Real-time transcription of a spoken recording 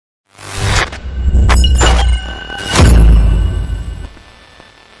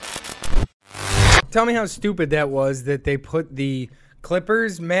tell me how stupid that was that they put the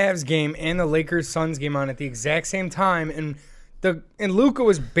Clippers Mavs game and the Lakers Suns game on at the exact same time, and Luka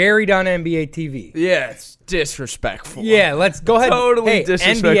was buried on NBA TV. Yeah, it's disrespectful. Yeah, let's go ahead. Totally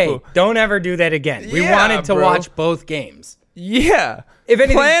disrespectful. NBA, don't ever do that again. We wanted to watch both games. Yeah. If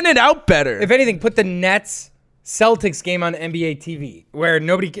anything, plan it out better. If anything, put the Nets Celtics game on NBA TV where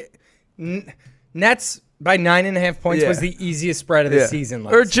Nets by 9.5 points was the easiest spread of the season.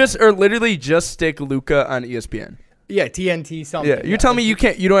 Or literally just stick Luka on ESPN. Yeah, TNT something. Yeah, you're telling me you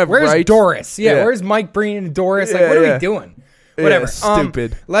don't have where's rights? Doris? Yeah, where's Mike Breen and Doris? Like, what are we doing? Whatever.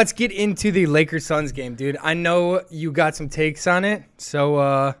 Stupid. Let's get into the Lakers Suns game, dude. I know you got some takes on it,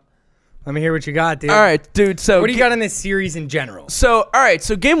 so let me hear what you got, dude. All right, dude. So what do you got on this series in general? So, all right.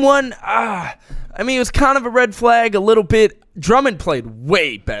 So, game one, I mean, it was kind of a red flag a little bit. Drummond played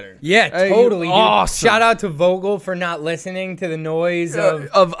way better. Yeah, totally. Awesome. Shout out to Vogel for not listening to the noise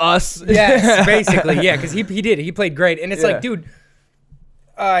of us. Yes, basically. Yeah, because he did. He played great. And it's like, dude,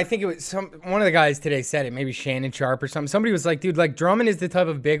 I think it was one of the guys today said it, maybe Shannon Sharp or something. Somebody was like, dude, like Drummond is the type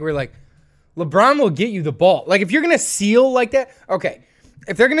of big where like LeBron will get you the ball. Like if you're going to seal like that, okay.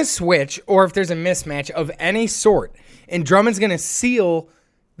 If they're going to switch or if there's a mismatch of any sort and Drummond's going to seal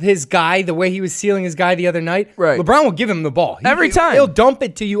his guy the way he was sealing his guy the other night, right. LeBron will give him the ball. Every time. He'll dump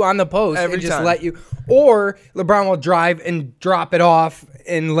it to you on the post and just let you. Or LeBron will drive and drop it off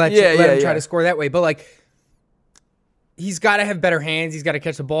and let him try to score that way. But like, he's got to have better hands. He's got to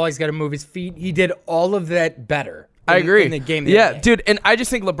catch the ball. He's got to move his feet. He did all of that better. I agree. In the game. Dude, and I just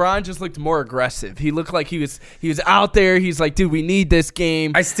think LeBron just looked more aggressive. He looked like he was out there. He's like, dude, we need this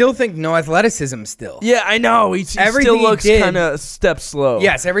game. I still think no athleticism still. Yeah, I know. He still looks kind of step slow.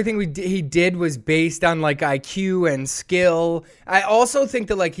 Yes, everything he did was based on like IQ and skill. I also think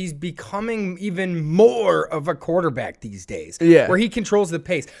that like he's becoming even more of a quarterback these days. Yeah. Where he controls the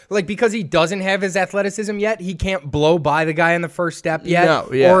pace. Like because he doesn't have his athleticism yet, he can't blow by the guy on the first step yet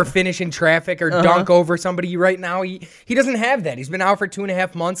or finish in traffic or dunk over somebody right now. He doesn't have that. He's been out for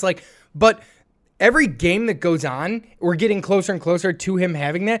 2.5 months. But every game that goes on, we're getting closer and closer to him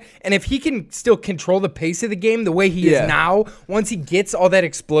having that. And if he can still control the pace of the game the way he is now, once he gets all that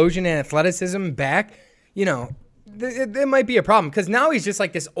explosion and athleticism back, there might be a problem. Because now he's just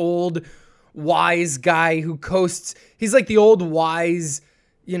like this old, wise guy who coasts. He's like the old, wise,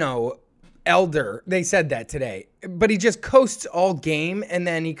 elder. They said that today. But he just coasts all game, and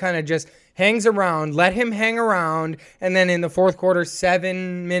then he kind of just hangs around, let him hang around, and then in the fourth quarter,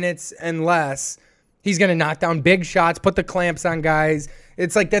 7 minutes and less, he's going to knock down big shots, put the clamps on guys.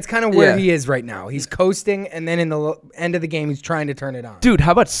 It's like that's kind of where he is right now. He's coasting, and then in the end of the game, he's trying to turn it on. Dude,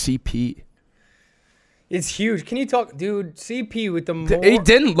 how about CP? It's huge. Can you talk, dude? CP with the he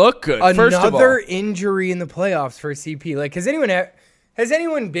didn't look good. First of all, another injury in the playoffs for CP. Like, has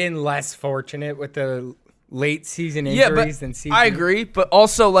anyone been less fortunate with the late season injuries than CP? I agree, but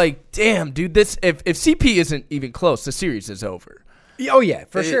also like, damn, dude, this if CP isn't even close, the series is over. Oh yeah,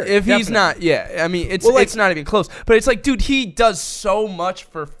 for sure. If he's not, I mean, it's not even close. But it's like, dude, he does so much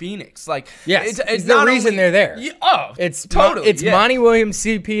for Phoenix. Like, it's the reason they're there. It's totally. It's Monty Williams,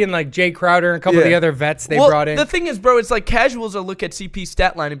 CP, and like Jay Crowder and a couple of the other vets they brought in. The thing is, bro, it's like casuals will look at CP's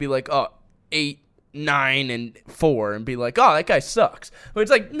stat line and be like, 8, 9, and 4, and be like, oh, that guy sucks. But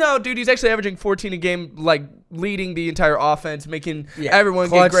it's like, no, dude, he's actually averaging 14 a game, like leading the entire offense, making everyone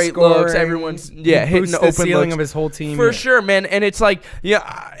get great scoring, looks. Everyone's hitting the open ceiling looks of his whole team for sure, man. And it's like,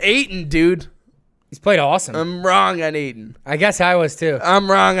 Ayton, dude, he's played awesome. I'm wrong on Ayton. I guess I was too. I'm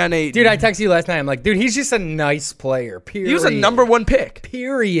wrong on Ayton, dude. I texted you last night. I'm like, dude, he's just a nice player. Period. He was a number 1 pick.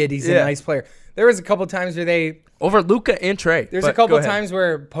 Period. He's a nice player. There was a couple times where they over Luka and Trey. There's a couple times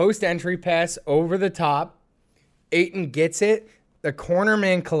where post entry pass over the top, Ayton gets it, the corner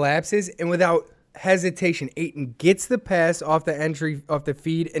man collapses, and without hesitation, Ayton gets the pass off the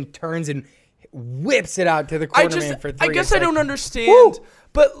feed and turns and whips it out to the corner man for 3. I guess I don't understand,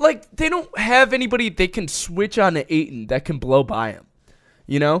 but like they don't have anybody they can switch on to Ayton that can blow by him.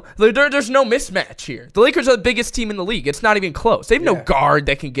 There's no mismatch here. The Lakers are the biggest team in the league. It's not even close. They have no guard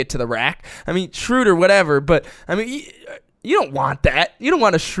that can get to the rack. I mean, Schroeder, whatever, but I mean, you don't want that. You don't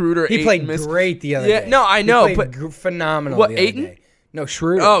want a Schroeder. He played great the other day. No, I know, he played phenomenal. What, the other Ayton? Day. No,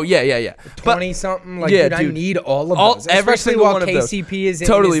 Schroeder. Oh yeah. 20 something. Like, dude, I need all of those. Every single while one of those. KCP is in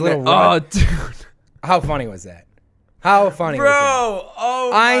totally, his little man. run. Oh, dude. How funny was that? How funny, bro? Was that?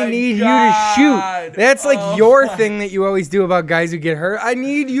 Oh, I my need God. you to shoot. That's like your thing that you always do about guys who get hurt. I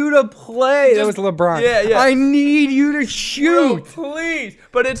need you to play. That was LeBron. Yeah. I need you to shoot. Bro, please.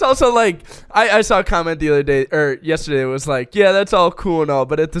 But it's also like, I saw a comment the other day, or yesterday, it was like, yeah, that's all cool and all,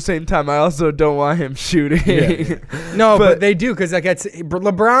 but at the same time, I also don't want him shooting. Yeah. No, but they do, because like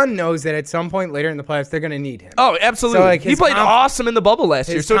LeBron knows that at some point later in the playoffs, they're going to need him. Oh, absolutely. So, like, he played awesome in the bubble last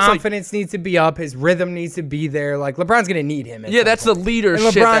year. So his confidence needs to be up. His rhythm needs to be there. Like, LeBron's going to need him. Yeah, that's the leadership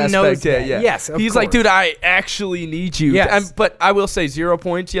and LeBron aspect. Knows that. Yeah. Yes, of He's course. like, dude, I actually need you. Yes. But I will say 0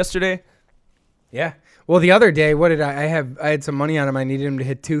 points yesterday. Yeah. Well, the other day, what did I have? I had some money on him. I needed him to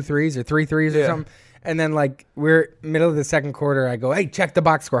hit 2 threes or 3 threes or something. And then, like, we're middle of the second quarter. I go, hey, check the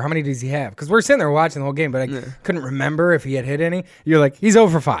box score. How many does he have? Because we're sitting there watching the whole game, but I couldn't remember if he had hit any. You're like, he's 0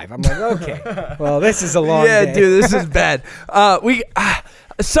 for 5. I'm like, okay. Well, this is a long day. Yeah, dude, this is bad.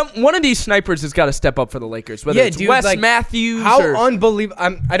 One of these snipers has got to step up for the Lakers. Whether it's Wes Matthews. How unbelievable.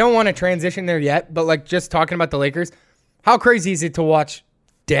 I don't want to transition there yet, but, like, just talking about the Lakers, how crazy is it to watch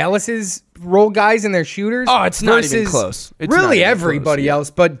Dallas's role guys and their shooters? Oh, it's not even close. It's really everybody else,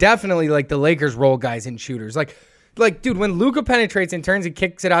 but definitely like the Lakers role guys and shooters. Like, dude, when Luka penetrates and turns and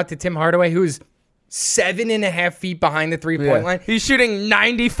kicks it out to Tim Hardaway, who's 7.5 feet behind the 3-point line. He's shooting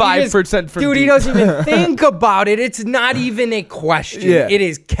 95% from dude, deep. He doesn't even think about it. It's not even a question. Yeah. It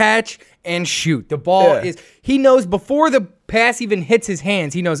is catch and shoot. The ball is, he knows before the pass even hits his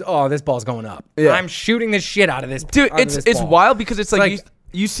hands, he knows, oh, this ball's going up. Yeah. I'm shooting the shit out of this. Dude, it's wild because it's like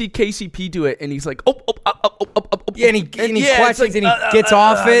you see KCP do it, and he's like, up. Yeah, and he questions and he gets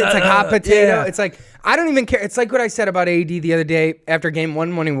off it. It's like hot potato. Yeah. It's like, I don't even care. It's like what I said about AD the other day after game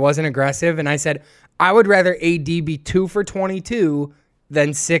 1 when he wasn't aggressive, and I said, I would rather AD be 2 for 22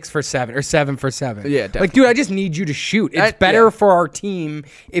 than 6 for 7 or 7 for 7. Yeah, definitely. Like, dude, I just need you to shoot. It's better for our team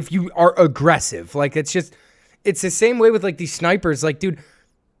if you are aggressive. Like, it's the same way with like these snipers. Like, dude,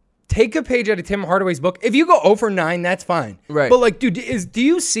 take a page out of Tim Hardaway's book. If you go 0 for 9, that's fine. Right. But like, dude, do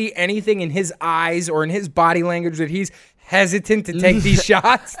you see anything in his eyes or in his body language that he's hesitant to take these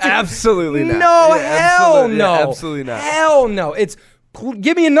shots? Dude? Absolutely not. No, hell no. Yeah, absolutely not. Hell no. It's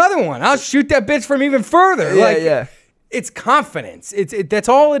give me another one. I'll shoot that bitch from even further. Yeah. It's confidence. That's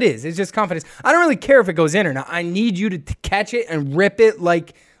all it is. It's just confidence. I don't really care if it goes in or not. I need you to catch it and rip it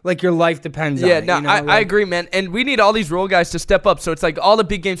like your life depends on it. Yeah, no, I agree, man. And we need all these role guys to step up. So it's like all the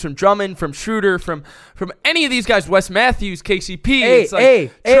big games from Drummond, from Schroeder, from any of these guys, Wes Matthews, KCP.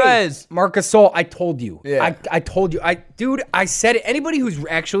 Trez. Marc Gasol, I told you. Yeah. I told you. I said it. Anybody who's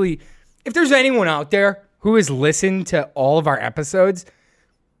actually, if there's anyone out there who has listened to all of our episodes,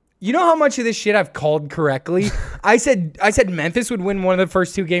 you know how much of this shit I've called correctly? I said Memphis would win one of the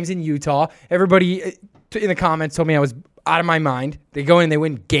first 2 games in Utah. Everybody in the comments told me I was out of my mind. They go in and they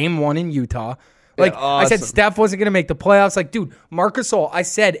win game 1 in Utah. Like, awesome. I said Steph wasn't going to make the playoffs. Like, dude, Marc Gasol, I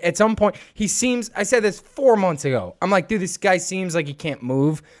said at some point, I said this 4 months ago. I'm like, dude, this guy seems like he can't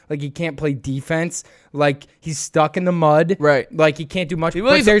move. Like, he can't play defense. Like, he's stuck in the mud. Right. Like, he can't do much. He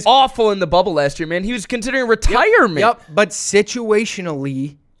was awful in the bubble last year, man. He was considering retirement. Yep. But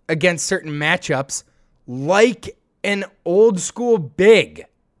situationally, against certain matchups, like an old school big,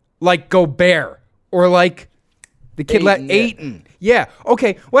 like Gobert, or like the kid Ayton. Yeah.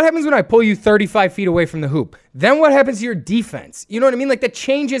 Okay. What happens when I pull you 35 feet away from the hoop? Then what happens to your defense? You know what I mean? Like, that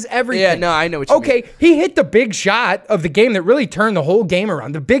changes everything. Yeah, no, I know what you mean. Okay, he hit the big shot of the game that really turned the whole game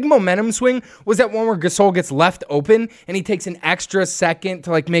around. The big momentum swing was that one where Gasol gets left open, and he takes an extra second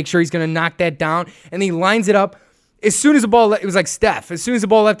to, like, make sure he's going to knock that down, and he lines it up. As soon as the ball, it was like Steph. As soon as the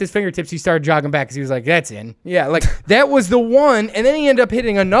ball left his fingertips, he started jogging back because he was like, that's in. Yeah, like, that was the one, and then he ended up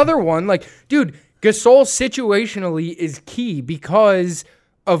hitting another one. Like, dude, Gasol situationally is key because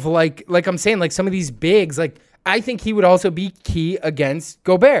of, like I'm saying, like, some of these bigs, like, I think he would also be key against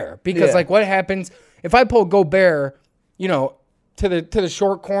Gobert because, like, what happens if I pull Gobert, you know, to the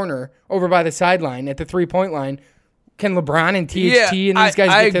short corner over by the sideline at the 3-point line, can LeBron and THT and these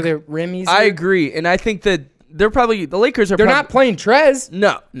guys get to the rim easily? I agree, and I think that the Lakers are not playing Trez.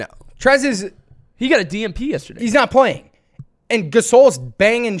 No. Trez he got a DMP yesterday. He's not playing. And Gasol's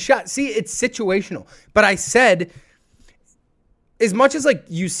banging shots. See, it's situational. But I said, as much as, like,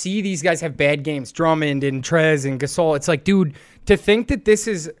 you see these guys have bad games, Drummond and Trez and Gasol, it's like, dude, to think that this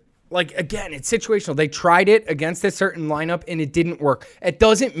is, like, again, it's situational. They tried it against a certain lineup, and it didn't work. It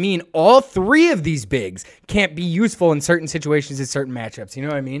doesn't mean all 3 of these bigs can't be useful in certain situations in certain matchups. You know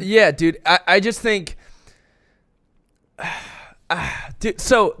what I mean? Yeah, dude. I just think... dude,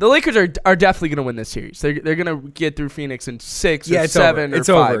 so the Lakers are definitely going to win this series. They're going to get through Phoenix in 6 or 7 or 5.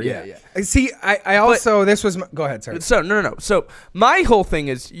 Over. Yeah. See, I also, this was... go ahead, sorry. So, no. So, my whole thing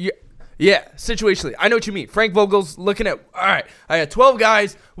is... Yeah, situationally. I know what you mean. Frank Vogel's looking at, all right, I got 12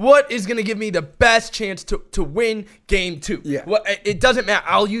 guys. What is going to give me the best chance to win game 2? Yeah. It doesn't matter.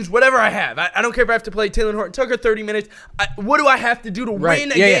 I'll use whatever I have. I don't care if I have to play Taylor Horton-Tucker 30 minutes. What do I have to do to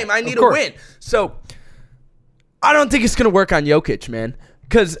win a game? I need to win. So I don't think it's going to work on Jokic, man.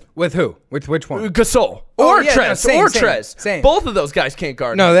 Because with who? With which one? Gasol or Trez. Same. Both of those guys can't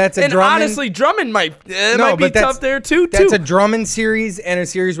guard. No, that's a and Drummond. Honestly, Drummond might be tough there too. That's a Drummond series and a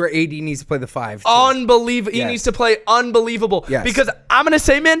series where AD needs to play the 5. Unbelievable. Yes. He needs to play unbelievable. Yes. Because I'm gonna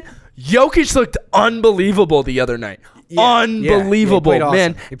say, man, Jokic looked unbelievable the other night. Yeah. Unbelievable,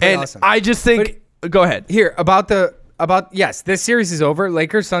 man. He played and awesome. I just think. Go ahead. Here yes, this series is over.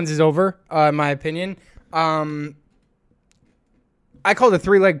 Lakers Suns is over. In my opinion. I called a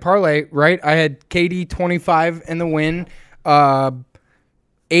 3-leg parlay, right? I had KD 25 in the win,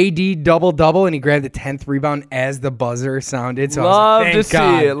 AD double-double, and he grabbed the 10th rebound as the buzzer sounded. So Love to see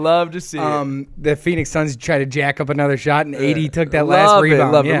it. Love to see it. The Phoenix Suns tried to jack up another shot, and AD took that last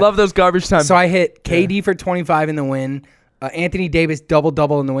rebound. Love those garbage time. So I hit KD for 25 in the win, Anthony Davis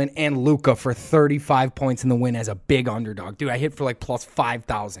double-double in the win, and Luka for 35 points in the win as a big underdog. Dude, I hit for like plus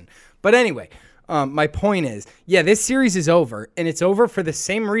 5,000. But anyway... my point is, this series is over, and it's over for the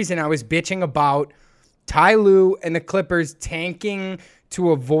same reason I was bitching about Ty Lue and the Clippers tanking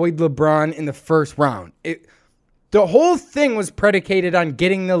to avoid LeBron in the first round. The whole thing was predicated on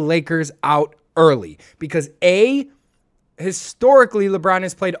getting the Lakers out early because historically, LeBron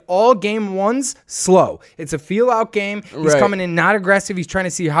has played all game ones slow. It's a feel-out game. He's coming in not aggressive. He's trying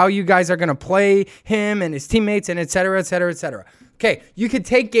to see how you guys are going to play him and his teammates and et cetera, et cetera, et cetera. Okay, you could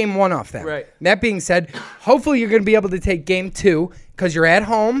take game 1 off that. Right. That being said, hopefully you're going to be able to take game 2 because you're at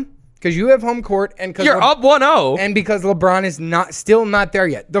home, because you have home court, and because you're up 1-0, and because LeBron is still not there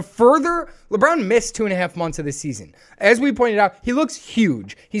yet. LeBron missed 2.5 months of the season. As we pointed out, he looks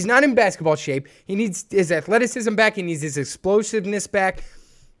huge. He's not in basketball shape. He needs his athleticism back. He needs his explosiveness back.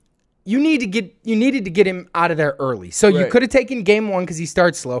 You needed to get him out of there early. So you could have taken game 1 because he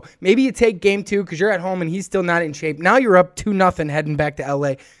starts slow. Maybe you take game 2 because you're at home and he's still not in shape. Now you're up 2-0 heading back to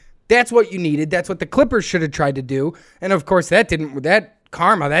LA. That's what you needed. That's what the Clippers should have tried to do. And of course that didn't work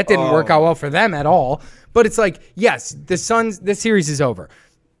out well for them at all. But it's like, yes, this series is over.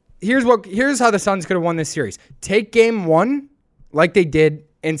 Here's how the Suns could have won this series. Take game 1 like they did,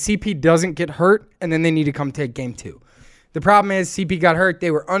 and CP doesn't get hurt, and then they need to come take game 2. The problem is CP got hurt.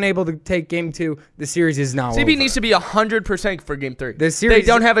 They were unable to take game 2. The series is now over. CP needs to be 100% for game 3. They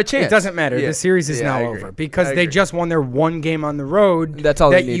don't have a chance. It doesn't matter. Yeah. The series is now over because they just won their 1 game on the road. That's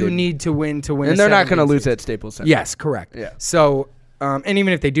all that you need to win. And they're not going to lose at Staples Center. Yes, correct. Yeah. So, and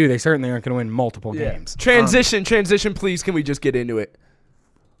even if they do, they certainly aren't going to win multiple games. Transition, please. Can we just get into it?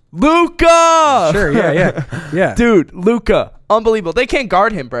 Luka! Sure, yeah. Dude, Luka. Unbelievable. They can't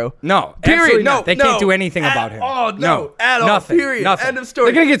guard him, bro. No, period. No, they can't do anything about him. Oh, no. At all. Nothing. Period. Nothing. End of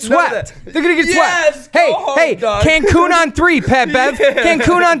story. They're going to get swept. They're going to get swept. Hey, dog. Cancun on 3, Pat Bev.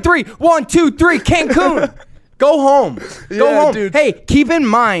 Cancun on 3. 1, 2, 3, Cancun. Go home. Go home. Dude. Hey, keep in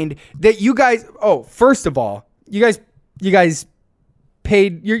mind that you guys, first of all, you guys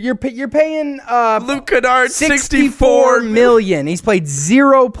paid, you're paying Luke Kennard $64 million. He's played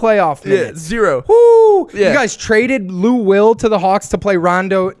 0 playoff minutes. Yeah, 0. Woo! Yeah. You guys traded Lou Will to the Hawks to play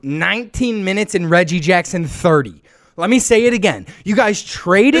Rondo 19 minutes and Reggie Jackson 30. Let me say it again. You guys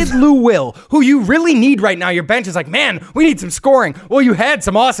traded Lou Will, who you really need right now. Your bench is like, man, we need some scoring. Well, you had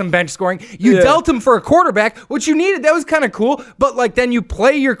some awesome bench scoring. You dealt him for a quarterback, which you needed. That was kind of cool. But like then you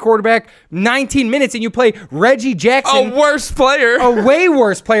play your quarterback 19 minutes and you play Reggie Jackson. A worse player. A way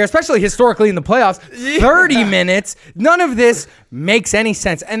worse player, especially historically in the playoffs. 30 minutes. None of this makes any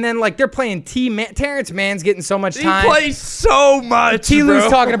sense. And then like they're playing Terrence Mann's getting so much time. He plays so much. T. Lou's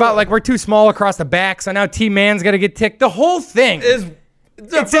talking about like we're too small across the back, so now T. Mann's got to get ticked. The whole thing is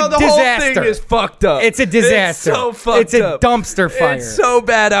the disaster. Whole thing is fucked up. It's a disaster. It's so fucked up. It's a dumpster fire. It's so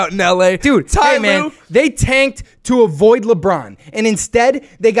bad out in LA. Dude, hey man, they tanked to avoid LeBron. And instead,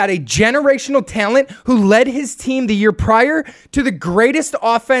 they got a generational talent who led his team the year prior to the greatest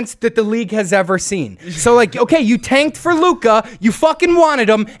offense that the league has ever seen. So like, okay, you tanked for Luka, you fucking wanted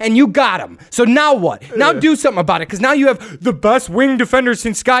him, and you got him. So now what? Now do something about it, because now you have the best wing defenders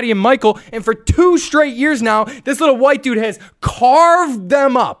since Scottie and Michael, and for 2 straight years now, this little white dude has carved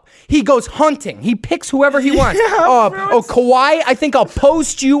them up. He goes hunting. He picks whoever he wants. Kawhi, I think I'll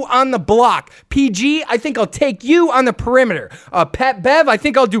post you on the block. PG, I think I'll take you on the perimeter. Pat Bev, I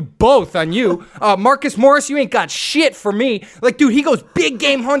think I'll do both on you. Marcus Morris, you ain't got shit for me. Like, dude, he goes big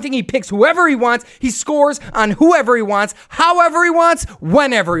game hunting. He picks whoever he wants. He scores on whoever he wants, however he wants,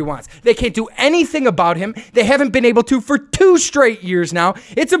 whenever he wants. They can't do anything about him. They haven't been able to for 2 straight years now.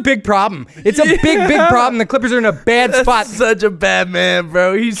 It's a big problem. It's a big problem. The Clippers are in a bad spot. Such a bad man,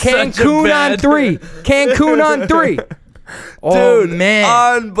 bro. He's Cancun on 3. Cancun on 3. Oh, dude,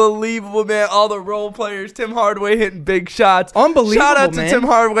 man. Unbelievable, man. All the role players. Tim Hardaway hitting big shots. Unbelievable, Shout out to Tim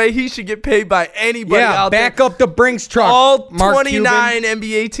Hardaway. He should get paid by anybody out there. Back up the Brinks truck. All 29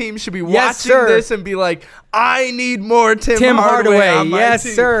 NBA teams should be watching this and be like, I need more Tim Hardaway on my yes,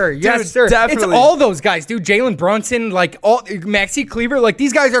 team. Sir. Dude, yes, sir. Definitely. It's all those guys, dude. Jalen Brunson, like all Maxi Kleber, like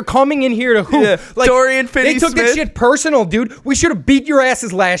these guys are coming in here to hoop. Yeah. Like, Dorian Finney-Smith. They took that shit personal, dude. We should have beat your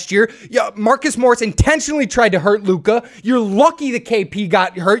asses last year. Yeah, Marcus Morris intentionally tried to hurt Luka. You're lucky the KP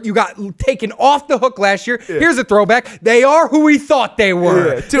got hurt. You got taken off the hook last year. Yeah. Here's a throwback. They are who we thought they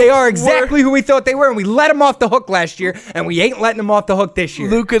were. Yeah. Dude, they are exactly who we thought they were, and we let them off the hook last year, and we ain't letting them off the hook this year.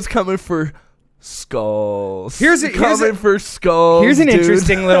 Luka's coming for skulls. Here's an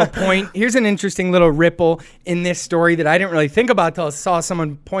interesting little point. Here's an interesting little ripple in this story that I didn't really think about till I saw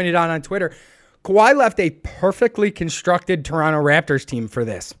someone point it out on Twitter. Kawhi left a perfectly constructed Toronto Raptors team for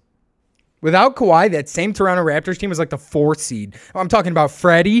this. Without Kawhi, that same Toronto Raptors team is like the 4th seed. I'm talking about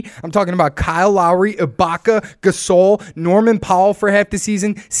Freddie. I'm talking about Kyle Lowry, Ibaka, Gasol, Norman Powell for half the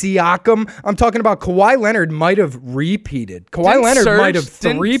season, Siakam. I'm talking about Kawhi Leonard might have repeated.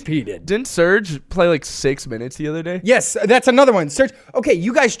 Didn't Serge play like 6 minutes the other day? Yes, that's another one. Serge. Okay,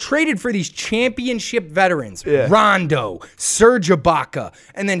 you guys traded for these championship veterans. Yeah. Rondo, Serge Ibaka.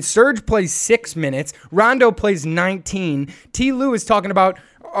 And then Serge plays 6 minutes. Rondo plays 19. T. Lue is talking about...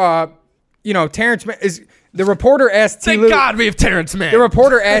 Terrence Mann is the reporter asked T. Lue. Thank God we have Terrence Mann. The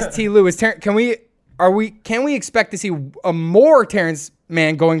reporter asked T. Lue, can we expect to see a more Terrence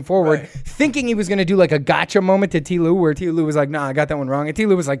Mann going forward? Right. Thinking he was going to do like a gotcha moment to T. Lue, where T. Lue was like, "Nah, I got that one wrong," and T.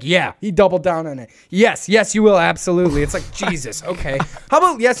 Lue was like, "Yeah," he doubled down on it. Yes, you will absolutely. It's like Jesus. Okay. How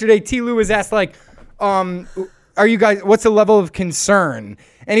about yesterday? T. Lue was asked like, "Are you guys? What's the level of concern?"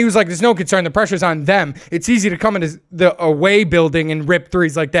 And he was like, there's no concern. The pressure's on them. It's easy to come into the away building and rip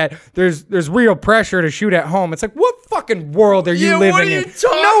threes like that. There's real pressure to shoot at home. It's like, what fucking world are you living in?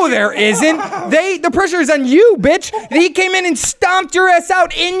 No, there isn't. The pressure is on you, bitch. He came in and stomped your ass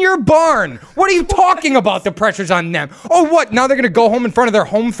out in your barn. What are you talking about? The pressure's on them. Oh, what? Now they're going to go home in front of their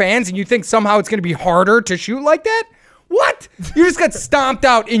home fans and you think somehow it's going to be harder to shoot like that? What? You just got stomped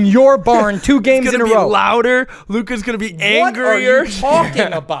out in your barn 2 games in a row. It's going to be louder. Luka's going to be angrier. What are you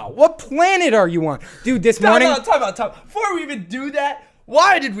talking about? What planet are you on? Dude, this morning... Time out. Before we even do that,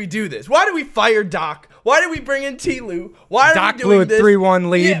 why did we do this? Why did we fire Doc? Why did we bring in T. Lue? Why are we doing this? Doc blew a 3-1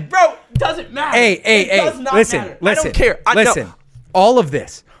 lead. Yeah, bro, it doesn't matter. Hey, listen. I don't care. Listen, all of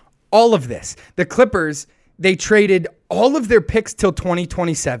this. The Clippers, they traded all of their picks till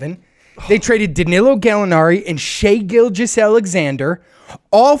 2027. They traded Danilo Gallinari and Shai Gilgeous-Alexander,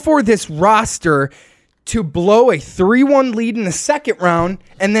 all for this roster to blow a 3-1 lead in the second round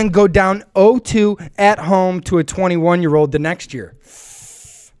and then go down 0-2 at home to a 21-year-old the next year.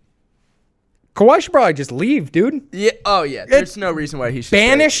 Kawhi should probably just leave, dude. Yeah. Oh, yeah. There's no reason why he should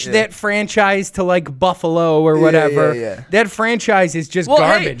banish that franchise to like Buffalo or whatever. Yeah. That franchise is just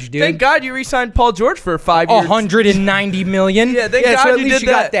garbage, dude. Thank God you re-signed Paul George for 5 years. $190 million. Yeah, thank God so at you least did you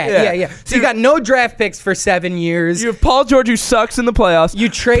that. got that. Yeah. So you got no draft picks for 7 years. You have Paul George who sucks in the playoffs. You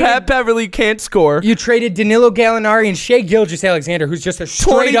traded Pat Beverly can't score. You traded Danilo Gallinari and Shai Gilgeous-Alexander, who's just a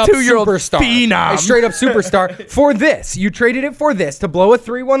straight up superstar. Phenom. A straight up superstar for this. You traded it for this to blow a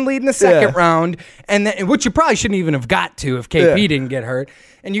 3-1 lead in the second round, and then which you probably shouldn't even have got to if KP didn't get hurt.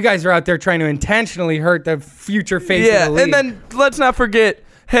 And you guys are out there trying to intentionally hurt the future face of the league. And then let's not forget,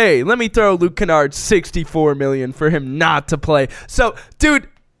 hey, let me throw Luke Kennard $64 million for him not to play. So, dude,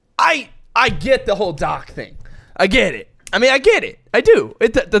 I get the whole Doc thing. I get it. I mean, I get it. I do.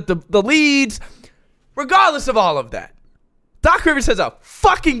 The leads, regardless of all of that, Doc Rivers has a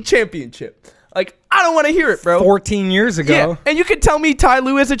fucking championship. Like, I don't want to hear it, bro. 14 years ago. Yeah, and you can tell me Ty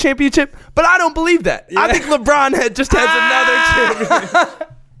Lue has a championship, but I don't believe that. Yeah. I think LeBron just has another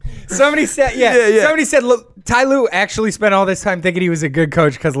championship. Somebody said, Somebody said, look, Ty Lue actually spent all this time thinking he was a good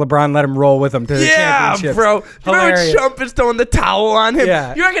coach because LeBron let him roll with him to the championship. Yeah, bro. Remember when Trump is throwing the towel on him?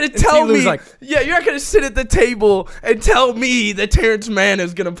 Yeah. You're not going to tell me. You're not going to sit at the table and tell me that Terrence Mann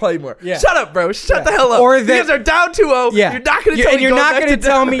is going to play more. Yeah. Shut up, bro. Shut the hell up. Or you guys are down 2-0. Yeah. You're not going to tell me. And you're not going to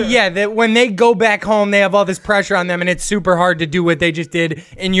tell me, that when they go back home, they have all this pressure on them, and it's super hard to do what they just did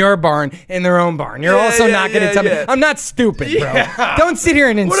in your barn, in their own barn. You're also not going to tell me. I'm not stupid, bro. Don't sit here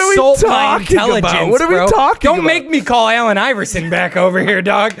and insult my intelligence. What are we talking about? Don't make me call Allen Iverson back over here,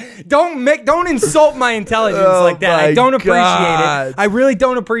 dog. Don't insult my intelligence like that. I don't appreciate it. I really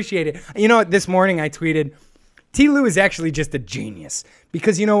don't appreciate it. You know what? This morning I tweeted, T. Lue is actually just a genius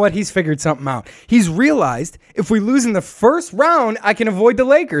because you know what? He's figured something out. He's realized if we lose in the first round, I can avoid the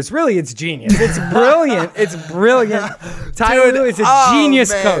Lakers. Really, it's genius. It's brilliant. It's brilliant. Ty Lue is a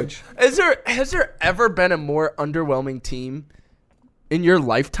genius coach. Has there ever been a more underwhelming team in your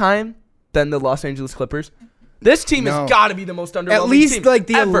lifetime than the Los Angeles Clippers? This team has got to be the most underwhelming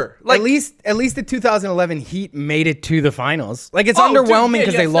team ever. At least the 2011 Heat made it to the finals. Like, it's underwhelming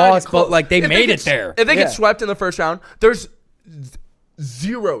because they lost, but like they made it there. If they get swept in the first round, there's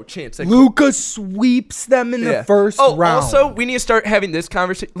zero chance. Luka sweeps them in the first round. Also, we need to start having this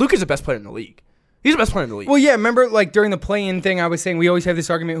conversation. Luka's the best player in the league. He's the best player in the league. Well, yeah, remember like during the play-in thing, I was saying we always have this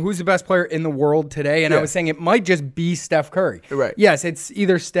argument, who's the best player in the world today? And I was saying it might just be Steph Curry. Right. Yes, it's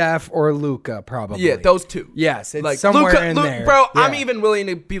either Steph or Luka, probably. Yeah, those two. Yes, it's like somewhere in there. Bro, yeah. I'm even willing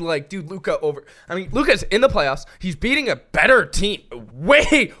to be like, dude, Luka over. I mean, Luka's in the playoffs. He's beating a better team.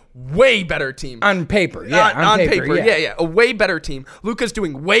 Way better team. On paper, yeah. On paper, yeah. A way better team. Luka's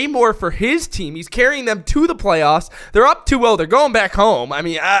doing way more for his team. He's carrying them to the playoffs. They're up 2-0. They're going back home. I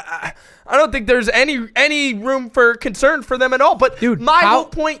mean, I don't think there's any room for concern for them at all. But dude, my whole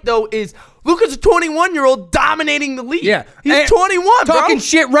point, though, is Luka's a 21-year-old dominating the league. Yeah. He's 21, bro. Talking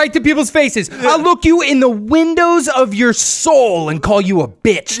shit right to people's faces. Yeah. I'll look you in the windows of your soul and call you a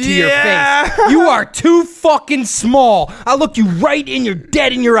bitch to your face. You are too fucking small. I'll look you right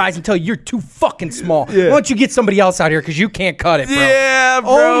dead in your eyes and tell you you're too fucking small. Yeah. Why don't you get somebody else out here because you can't cut it, bro. Yeah, bro.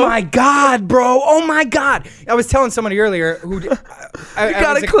 Oh, my God, bro. Oh, my God. I was telling somebody earlier who... You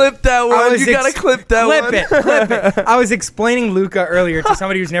gotta clip that one. You gotta clip that one. Clip it. I was explaining Luka earlier to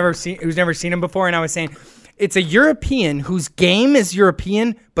somebody who's never seen him before, and I was saying it's a European whose game is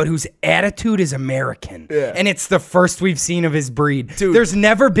European, but whose attitude is American. Yeah. And it's the first we've seen of his breed. Dude. There's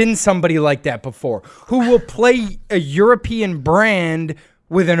never been somebody like that before who will play a European brand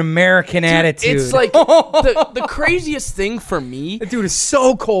with an American attitude. It's like the craziest thing for me. That dude is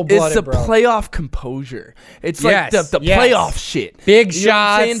so cold-blooded, It's the playoff composure. It's like the playoff shit. Big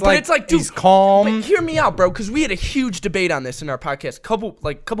shots. But it's like, dude, he's calm. But hear me out, bro, because we had a huge debate on this in our podcast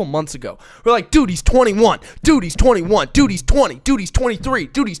a couple months ago. We're like, dude, he's 21. Dude, he's 21. Dude, he's 20. Dude, he's 23.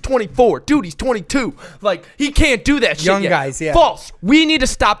 Dude, he's 24. Dude, he's 22. Like, he can't do that shit Young yet. guys, yeah. False. We need to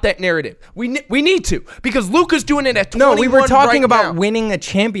stop that narrative. We need to, because Luka's doing it at 21. No, we were talking about now. Winning a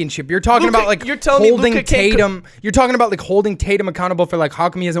championship. You're talking about like you're telling holding me Tatum. You're talking about like holding Tatum accountable for like how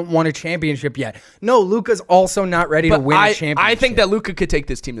come he hasn't won a championship yet? No, Luka's also not ready to win a championship. I think that Luka could take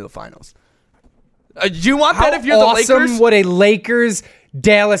this team to the finals. Do you want that if you're the Lakers? How awesome would a Lakers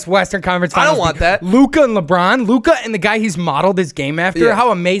Dallas Western Conference Finals I don't want that. Luka and LeBron, Luka and the guy he's modeled his game after. Yeah. How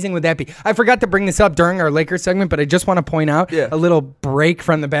amazing would that be? I forgot to bring this up during our Lakers segment, but I just want to point out a little break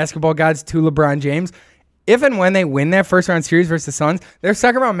from the basketball gods to LeBron James. If and when they win that first round series versus the Suns, their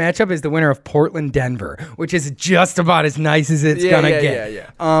second round matchup is the winner of Portland-Denver, which is just about as nice as it's gonna get. Yeah.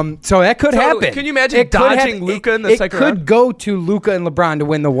 So that could happen. Can you imagine dodging Luka in the second round? It could go to Luka and LeBron to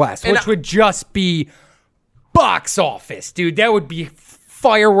win the West, which would just be box office, dude. That would be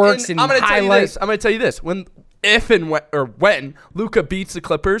fireworks and highlights. I'm gonna tell you this: when Luka beats the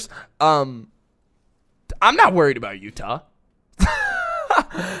Clippers, I'm not worried about Utah.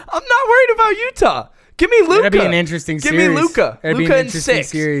 I'm not worried about Utah. Give me Luka. That'd be an interesting series. Give me Luka. That'd Luka be an in interesting 6.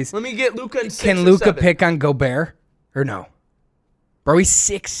 Series. Let me get Luka in 6. Can Luka pick on Gobert or no? Bro, he's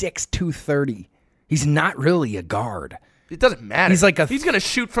 6'6", 230. He's not really a guard. It doesn't matter. He's gonna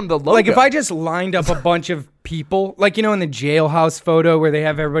shoot from the logo. Like if I just lined up a bunch of people, like in the jailhouse photo where they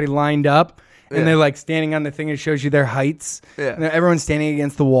have everybody lined up and they're like standing on the thing that shows you their heights. Yeah. And everyone's standing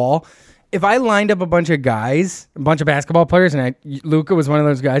against the wall. If I lined up a bunch of guys, a bunch of basketball players, and Luka was one of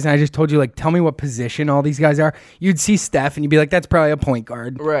those guys, and I just told you, like, tell me what position all these guys are, you'd see Steph, and you'd be like, that's probably a point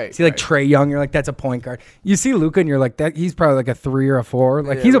guard. Right. See, like, Trae Young, you're like, that's a point guard. You see Luka, and you're like, he's probably like a 3 or a 4.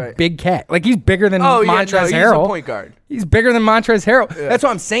 Like, he's a big cat. Like, he's bigger than Montrezl Harrell. He's a point guard. He's bigger than Montrezl Harrell. Yeah. That's what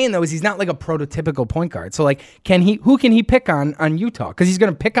I'm saying, though, is he's not like a prototypical point guard. So, like, who can he pick on Utah? Because he's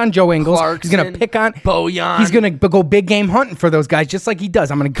going to pick on Joe Ingles. Clarkson, he's going to pick on Bojan. He's going to go big game hunting for those guys, just like he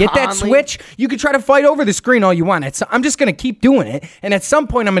does. I'm going to get that switch. You can try to fight over the screen all you want. I'm just going to keep doing it. And at some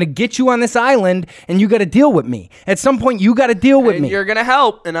point, I'm going to get you on this island, and you got to deal with me. At some point, you got to deal with me. You're going to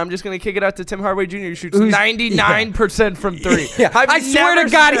help, and I'm just going to kick it out to Tim Hardaway Jr., who shoots 99% from three. Yeah. I swear to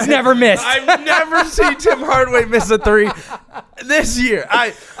God, he's never missed. I've never seen Tim Hardaway miss a three. This year, I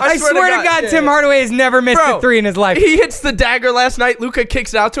swear to God, Tim Hardaway has never missed a three in his life. He hits the dagger last night. Luka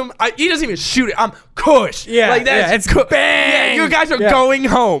kicks it out to him. He doesn't even shoot it. I'm kush. Yeah, like that's bang. Yeah, you guys are going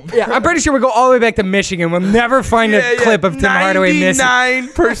home. Yeah, I'm pretty sure we'll go all the way back to Michigan. We'll never find a clip of Tim Hardaway missing.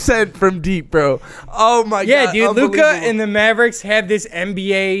 99% from deep, bro. Oh my God. Yeah, dude. Luka and the Mavericks have this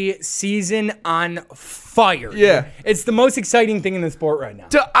NBA season on fire. Yeah. It's the most exciting thing in the sport right now.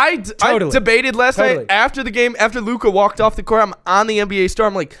 I debated last night after the game, after Luka walked off the court, I'm on the NBA store.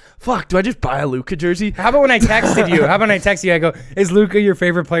 I'm like, fuck, do I just buy a Luka jersey? How about when I texted you? I go, is Luka your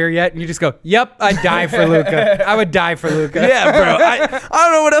favorite player yet? And you just go, yep, I'd die for Luka. I would die for Luka. Yeah, bro. I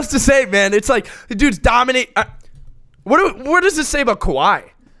don't know what else to say, man. It's like, the dude's dominate. What does this say about Kawhi?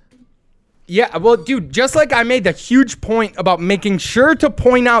 Yeah, well, dude, just like I made the huge point about making sure to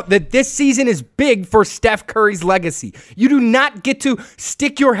point out that this season is big for Steph Curry's legacy. You do not get to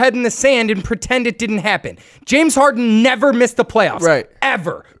stick your head in the sand and pretend it didn't happen. James Harden never missed the playoffs. Right.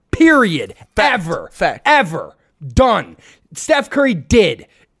 Ever. Period. Fact. Ever. Fact. Ever. Done. Steph Curry did.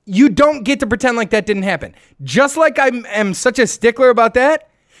 You don't get to pretend like that didn't happen. Just like I am such a stickler about that,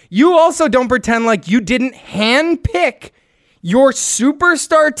 you also don't pretend like you didn't handpick your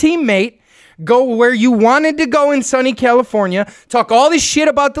superstar teammate, go where you wanted to go in sunny California, talk all this shit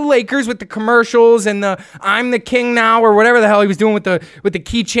about the Lakers with the commercials and the I'm the king now or whatever the hell he was doing with the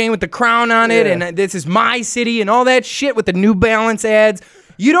keychain with the crown on it, and this is my city and all that shit with the New Balance ads.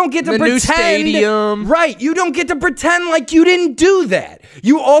 You don't get to pretend. New stadium. Right. You don't get to pretend like you didn't do that.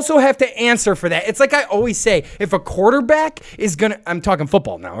 You also have to answer for that. It's like I always say, if a quarterback is going to, I'm talking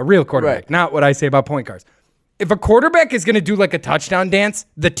football now, a real quarterback, not what I say about point guards. If a quarterback is going to do like a touchdown dance,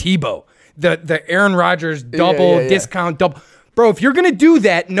 the Tebow, the Aaron Rodgers double discount double. Bro, if you're gonna do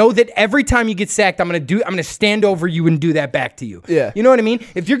that, know that every time you get sacked, I'm gonna stand over you and do that back to you. Yeah. You know what I mean?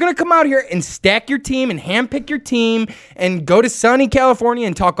 If you're gonna come out here and stack your team and handpick your team and go to sunny California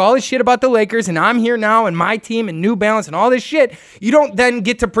and talk all this shit about the Lakers and I'm here now and my team and New Balance and all this shit, you don't then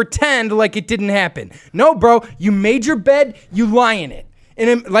get to pretend like it didn't happen. No, bro, you made your bed, you lie in it.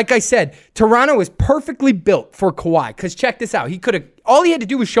 And like I said, Toronto is perfectly built for Kawhi. Because check this out. All he had to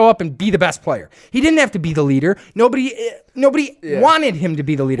do was show up and be the best player. He didn't have to be the leader. Nobody wanted him to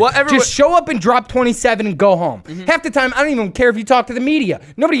be the leader. Well, just show up and drop 27 and go home. Mm-hmm. Half the time, I don't even care if you talk to the media.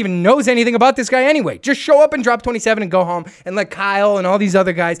 Nobody even knows anything about this guy anyway. Just show up and drop 27 and go home and let Kyle and all these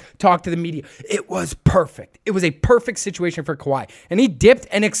other guys talk to the media. It was perfect. It was a perfect situation for Kawhi. And he dipped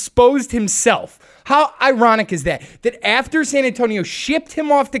and exposed himself. How ironic is that? That after San Antonio shipped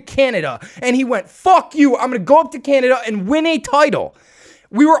him off to Canada and he went, fuck you, I'm going to go up to Canada and win a title.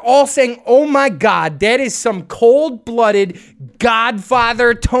 We were all saying, oh my God, that is some cold-blooded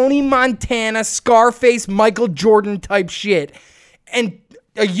Godfather, Tony Montana, Scarface, Michael Jordan type shit. And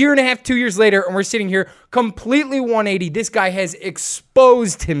a year and a half, 2 years later, and we're sitting here completely 180. This guy has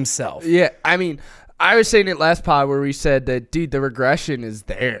exposed himself. Yeah, I mean, I was saying it last pod where we said that, dude, the regression is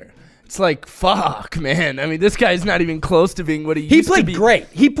there. It's like, fuck, man. I mean, this guy's not even close to being what he used to be.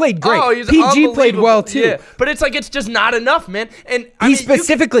 He played great. Oh, he's PG played well, too. Yeah. But it's like, it's just not enough, man. And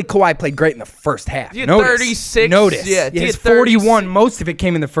Kawhi played great in the first half. He had 36. Notice. Yeah, he had 41. Most of it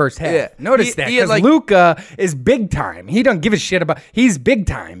came in the first half. Yeah. Notice that. Because Luka is big time. He don't give a shit about... He's big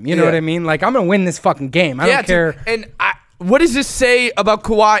time. You know what I mean? Like, I'm going to win this fucking game. I don't care. Dude, and what does this say about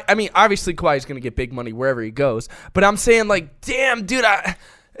Kawhi? I mean, obviously, Kawhi's going to get big money wherever he goes. But I'm saying, like, damn, dude,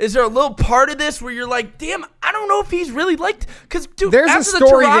 is there a little part of this where you're like, damn, I don't know if he's really liked... Because, dude, there's a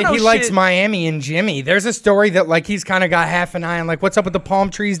story that he likes Miami and Jimmy. There's a story that, like, he's kind of got half an eye on, like, what's up with the palm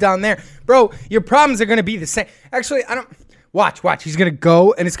trees down there? Bro, your problems are going to be the same. Actually, I don't... Watch. He's going to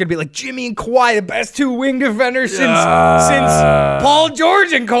go, and it's going to be like Jimmy and Kawhi, the best two wing defenders since Paul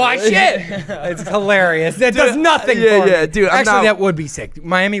George and Kawhi. Shit. It's hilarious. That does nothing for me. Yeah, dude. Actually, that would be sick.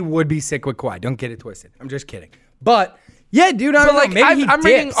 Miami would be sick with Kawhi. Don't get it twisted. I'm just kidding. But... yeah, dude, I don't know. Maybe I'm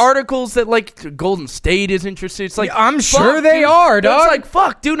reading articles that, like, Golden State is interested. It's like, yeah, I'm sure they are, dog. It's like,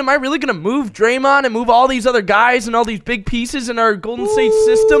 fuck, dude, am I really going to move Draymond and move all these other guys and all these big pieces in our Golden State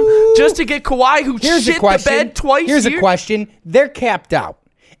system just to get Kawhi, who shit the bed twice? Here's a question. They're capped out.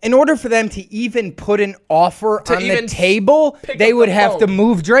 in order for them to even put an offer on the table, they would have to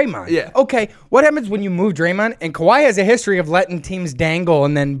move Draymond. Yeah. Okay, what happens when you move Draymond? And Kawhi has a history of letting teams dangle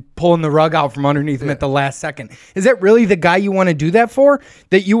and then pulling the rug out from underneath him at the last second. Is that really the guy you want to do that for?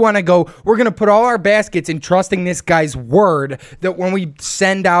 That you want to go, we're going to put all our baskets in trusting this guy's word that when we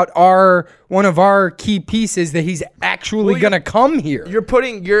send out one of our key pieces that he's actually going to come here. You're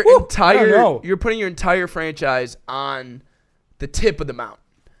putting your entire franchise on the tip of the mountain.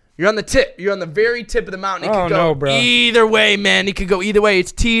 You're on the tip. You're on the very tip of the mountain. It could go either way, man. It could go either way.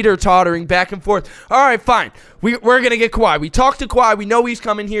 It's teeter-tottering back and forth. All right, fine. We're going to get Kawhi. We talked to Kawhi. We know he's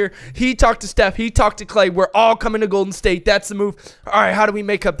coming here. He talked to Steph. He talked to Clay. We're all coming to Golden State. That's the move. All right, how do we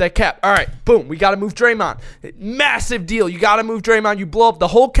make up that cap? All right, boom. We got to move Draymond. Massive deal. You got to move Draymond. You blow up the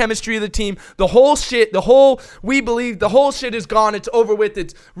whole chemistry of the team. The whole shit. We believe the whole shit is gone. It's over with.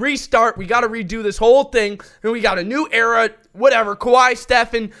 It's restart. We got to redo this whole thing. And we got a new era. Whatever. Kawhi,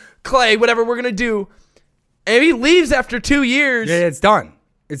 Steph, and Clay, whatever we're going to do. And if he leaves after 2 years. Yeah, it's done.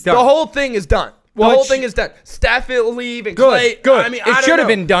 It's done. The whole thing is done. The whole thing is done. Steph will leave and Clay. Good. I mean, it should have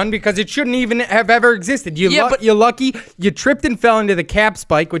been done because it shouldn't even have ever existed. You're lucky. You tripped and fell into the cap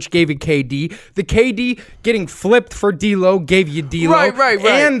spike, which gave you KD. The KD getting flipped for D'Lo gave you D'Lo. Right.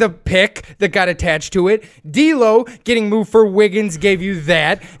 And the pick that got attached to it. D'Lo getting moved for Wiggins gave you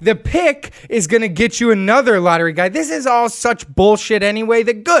that. The pick is going to get you another lottery guy. This is all such bullshit anyway.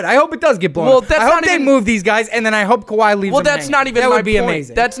 That good. I hope it does get blown up. I hope they move these guys, and then I hope Kawhi leaves. Well, that's not even my point. That would be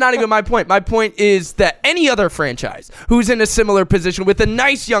amazing. That's not even my point. My point is that any other franchise who's in a similar position with a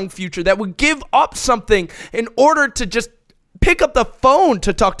nice young future that would give up something in order to just pick up the phone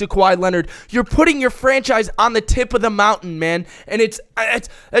to talk to Kawhi Leonard, you're putting your franchise on the tip of the mountain, man. And it's a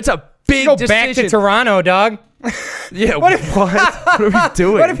big decision. Go back to Toronto, dog. Yeah, what are we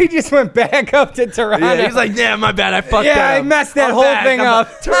doing? What if he just went back up to Toronto? Yeah, he's like, yeah, my bad, I fucked that up. Yeah, I messed that whole thing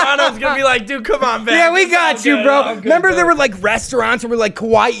up. Toronto's going to be like, dude, come on back. Yeah, we got you, bro. Remember there were like restaurants where like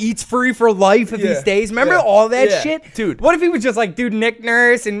Kawhi eats free for life if he stays? Remember all that shit? Dude. What if he was just like, dude, Nick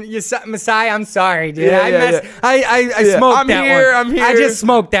Nurse and Masai, I'm sorry, dude. I smoked that one. I'm here. I just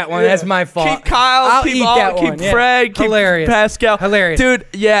smoked that one. That's my fault. Keep Kyle, keep Fred, keep Pascal. Hilarious. Dude,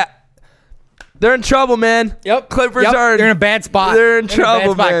 yeah. They're in trouble, man. Yep. Clippers are. They're in a bad spot. They're in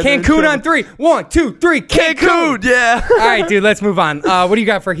trouble, man. Cancun on 3. 1, 2, 3. Cancun. Yeah. All right, dude. Let's move on. What do you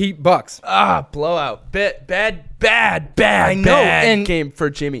got for Heat Bucks? Blowout. Bad game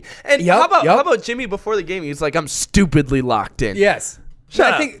for Jimmy. And how about Jimmy before the game? He's like, I'm stupidly locked in. Yes.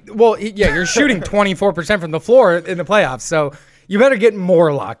 Shut up. You're shooting 24% from the floor in the playoffs, so you better get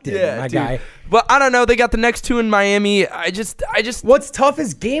more locked in, my guy. But I don't know. They got the next two in Miami. I just. What's tough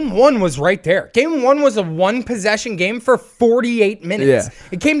is game one was right there. Game one was a one-possession game for 48 minutes. Yeah.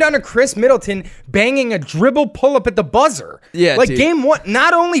 It came down to Chris Middleton banging a dribble pull-up at the buzzer. Yeah, dude. Game one,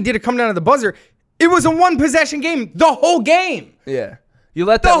 not only did it come down to the buzzer, it was a one-possession game the whole game. Yeah. You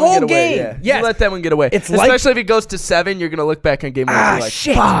let that one get away. Yeah. Yes. You let that one get away. Especially if it goes to 7, you're going to look back on game one and be like,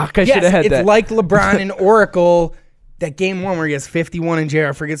 shit. Fuck, I should have had that. It's like LeBron and Oracle. That game one where he has 51 and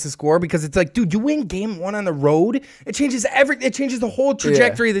JR forgets to score because it's like, dude, you win game one on the road, it changes the whole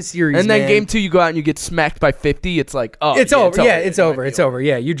trajectory of the series. And then game two, you go out and you get smacked by 50. It's like, it's over. It's over.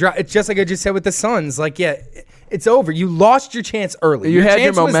 Yeah, you drop. It's just like I just said with the Suns. Like, it's over. You lost your chance early. You had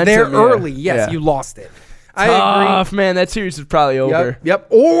your momentum. Was there early. Yes, you lost it. I agree. Man, that series is probably over. Yep.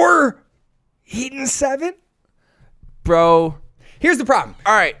 Or Heat in 7, bro. Here's the problem.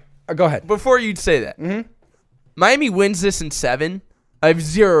 All right, go ahead. Before you say that. Miami wins this in 7. I have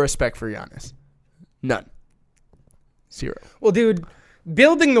zero respect for Giannis. None. Zero. Well, dude,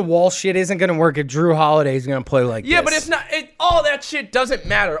 building the wall shit isn't going to work if Drew Holiday is going to play like this. Yeah, but it's not. All that shit doesn't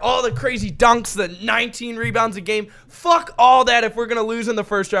matter. All the crazy dunks, the 19 rebounds a game. Fuck all that if we're going to lose in the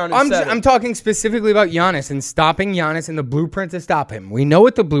first round. I'm talking specifically about Giannis and stopping Giannis and the blueprint to stop him. We know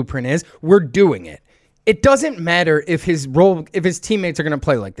what the blueprint is. We're doing it. It doesn't matter if his teammates are going to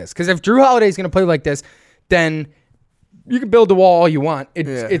play like this. Because if Drew Holiday is going to play like this, then you can build the wall all you want.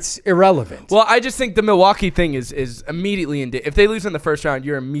 It's irrelevant. Well, I just think the Milwaukee thing is immediately in danger. If they lose in the first round,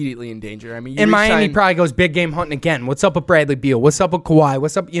 you're immediately in danger. I mean, and Miami probably goes big game hunting again. What's up with Bradley Beal? What's up with Kawhi?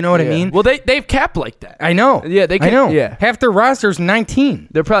 What's up? You know what I mean? Well, they've capped like that. I know. Yeah, they can. I know. Yeah. Half their roster's 19.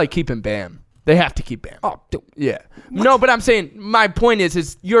 They're probably keeping Bam. They have to keep Bam. Oh, dude. Yeah. What? No, but I'm saying my point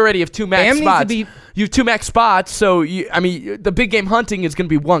is you already have 2 max spots. You have 2 max spots, so the big game hunting is going to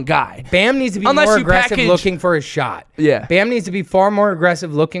be one guy. Bam needs to be more aggressive looking for his shot. Yeah. Bam needs to be far more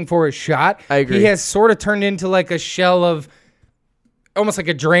aggressive looking for his shot. I agree. He has sort of turned into like a shell of almost like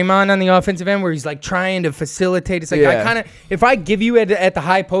a Draymond on the offensive end where he's like trying to facilitate. It's like if I give you at the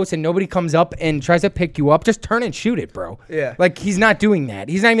high post and nobody comes up and tries to pick you up, just turn and shoot it, bro. Yeah. Like he's not doing that.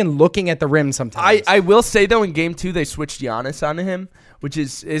 He's not even looking at the rim sometimes. I will say though, in game 2 they switched Giannis onto him, which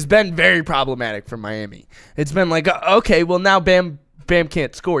has been very problematic for Miami. It's been like, okay, well now Bam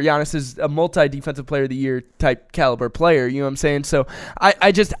can't score. Giannis is a multi-defensive player of the year type caliber player. You know what I'm saying? So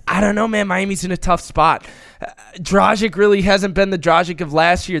I don't know, man. Miami's in a tough spot. Dragic really hasn't been the Dragic of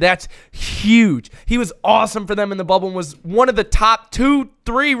last year. That's huge. He was awesome for them in the bubble and was one of the top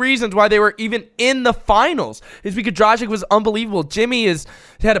 2-3 reasons why they were even in the finals is because Dragic was unbelievable. Jimmy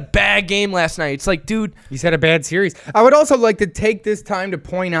had a bad game last night. It's like, dude. He's had a bad series. I would also like to take this time to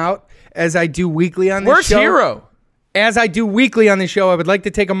point out, as I do weekly on this show. Where's Hero? As I do weekly on the show, I would like to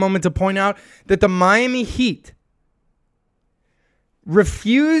take a moment to point out that the Miami Heat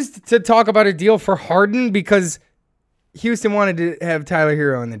refused to talk about a deal for Harden because Houston wanted to have Tyler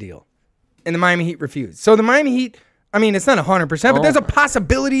Hero in the deal. And the Miami Heat refused. So the Miami Heat, I mean, it's not 100%, but there's a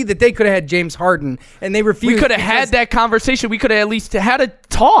possibility that they could have had James Harden, and they refused. We could have had that conversation. We could have at least had a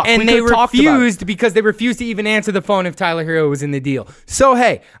talk. And they refused because they refused to even answer the phone if Tyler Hero was in the deal. So,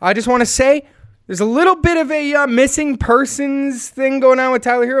 hey, I just want to say, there's a little bit of a missing persons thing going on with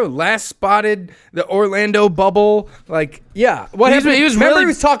Tyler Hero. Last spotted the Orlando bubble. Like, yeah. What happened? He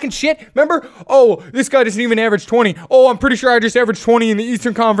was talking shit. Remember? Oh, this guy doesn't even average 20. Oh, I'm pretty sure I just averaged 20 in the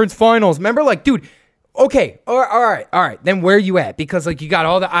Eastern Conference Finals. Remember? Like, dude, okay. All right. Then where you at? Because, like, you got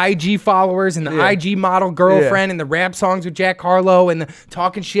all the IG followers and the IG model girlfriend and the rap songs with Jack Harlow and the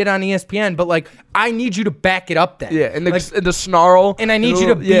talking shit on ESPN. But, like, I need you to back it up then. Yeah, and the snarl. And I need you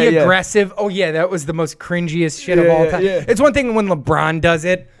to be aggressive. Oh, yeah, that was the most cringiest shit of all time. Yeah. It's one thing when LeBron does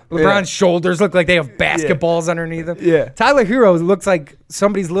it. LeBron's shoulders look like they have basketballs underneath them. Yeah. Tyler Hero looks like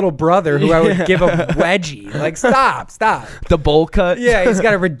somebody's little brother who I would give a wedgie. Like, stop. The bowl cut. Yeah, he's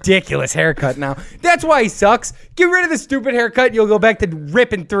got a ridiculous haircut now. That's why he sucks. Get rid of the stupid haircut. You'll go back to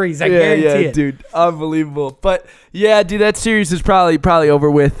ripping threes. I guarantee it. Dude. Unbelievable. But, yeah, dude, that series is probably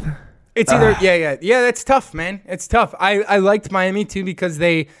over with. It's either, yeah, that's tough, man. It's tough. I liked Miami, too, because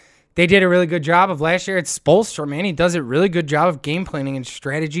they did a really good job of last year. It's Spoelstra, man. He does a really good job of game planning and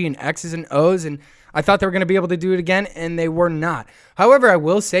strategy and X's and O's, and I thought they were going to be able to do it again, and they were not. However, I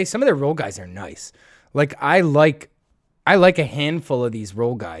will say some of their role guys are nice. Like, I like a handful of these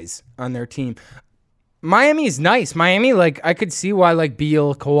role guys on their team. Miami is nice. Miami, like, I could see why, like,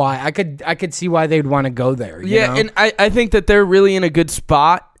 Beal, Kawhi, I could see why they'd want to go there. You know? And I think that they're really in a good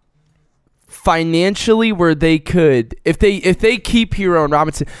spot financially where they could, if they keep Hero and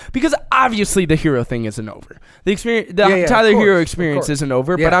Robinson, because obviously the Hero thing isn't over. The experience, Tyler Hero experience isn't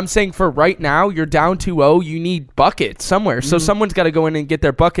over. But I'm saying for right now, you're down 2-0. You need buckets somewhere. So someone's got to go in and get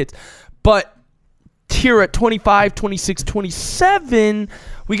their buckets. But here at 25, 26, 27,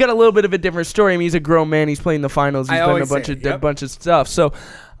 we got a little bit of a different story. I mean, he's a grown man. He's playing the finals. He's done a bunch of stuff. So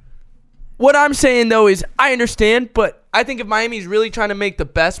what I'm saying, though, is I understand, but I think if Miami's really trying to make the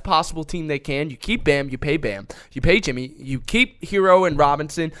best possible team they can, you keep Bam, you pay Jimmy, you keep Hero and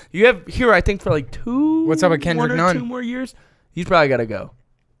Robinson. You have Hero, I think, for like What's up with Kendrick Nunn? 2 more years. He's probably got to go.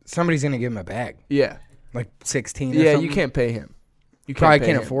 Somebody's going to give him a bag. Yeah. Like 16 or something. Yeah, you can't pay him. You probably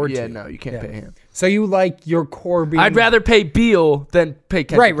can't afford to. Yeah, no, you can't pay him. So you like your core being... I'd rather pay Beal than pay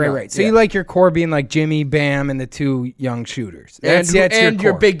Kendrick Nunn. Right. So you like your core being like Jimmy, Bam, and the 2 young shooters. That's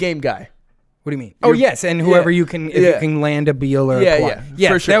your big game guy. What do you mean? Oh, yes, and whoever you can, if you can land a Beal or a Kawhi. Yeah,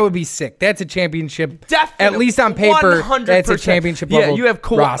 for sure. That would be sick. That's a championship. Definitely. At least on paper, 100%. That's a championship level. Yeah, you have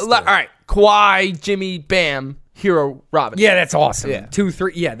Kawhi. Roster. All right, Kawhi, Jimmy, Bam, Hero, Robinson. Yeah, that's awesome. Yeah. 2,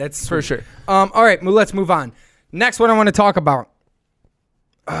 3. Yeah, that's for sure. All right, well, let's move on. Next one I want to talk about.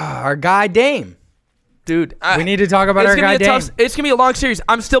 Our guy Dame. Dude, we need to talk about our guy Dame. It's going to be a long series.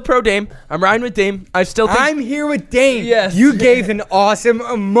 I'm still pro Dame. I'm riding with Dame. I'm here with Dame. Yes. You gave an awesome,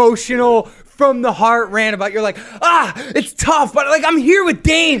 emotional, from the heart rant about you're like, it's tough, but like I'm here with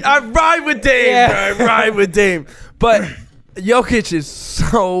Dame. I ride with Dame. Yeah. I ride with Dame. But Jokic is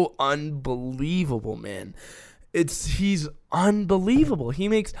so unbelievable, man. He's unbelievable. He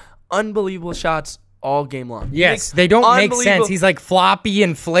makes unbelievable shots all game long. Yes, they don't make sense. He's like floppy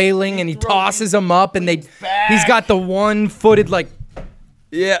and flailing, and he tosses them up, and he's got the one-footed like.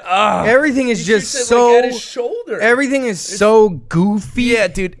 Yeah, everything is just so. Like, at his shoulder. Everything is so goofy. Yeah,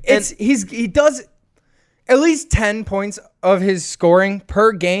 dude. He does at least 10 points of his scoring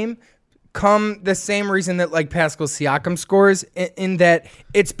per game come the same reason that like Pascal Siakam scores in that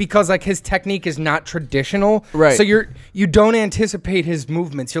it's because like his technique is not traditional. Right. So you don't anticipate his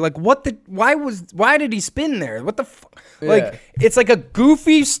movements. You're like, why did he spin there? What the fuck? Like, it's like a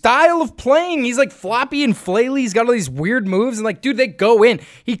goofy style of playing. He's like floppy and flaily. He's got all these weird moves and like, dude, they go in.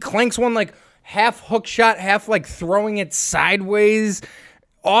 He clanks one like half hook shot, half like throwing it sideways.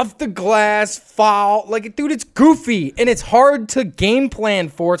 Off the glass, foul. Like, dude, it's goofy, and it's hard to game plan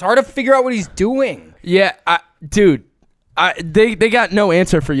for. It's hard to figure out what he's doing. Yeah, they got no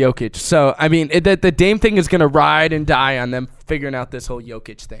answer for Jokic. So, I mean, the Dame thing is going to ride and die on them figuring out this whole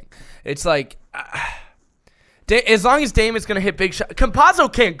Jokic thing. It's like, as long as Dame is going to hit big shots,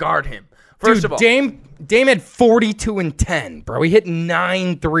 Campazzo can't guard him, first of all. Dame had 42 and 10, bro. He hit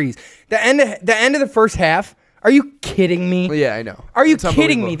 9 threes. The end of the first half, are you kidding me? Yeah, I know. Are you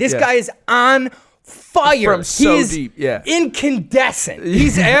kidding me? This guy is on fire. From so deep, yeah. Incandescent.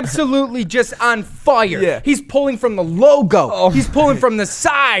 He's absolutely just on fire. Yeah. He's pulling from the logo. Oh. He's pulling from the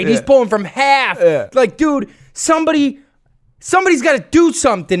side. Yeah. He's pulling from half. Yeah. Like, dude, somebody's got to do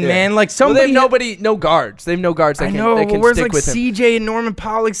something, man. Like somebody. Well, they have no guards. They have no guards. That can where's stick like with him. CJ and Norman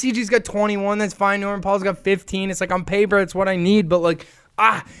Powell? Like CJ's got 21. That's fine. Norman Powell's got 15. It's like on paper, it's what I need. But like,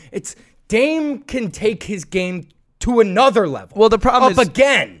 it's Dame can take his game to another level. Well, the problem is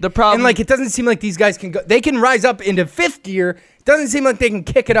again. And like, it doesn't seem like these guys can go. They can rise up into fifth gear. It doesn't seem like they can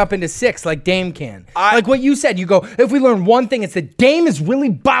kick it up into sixth like Dame can. Like what you said, you go, if we learn one thing, it's that Dame is really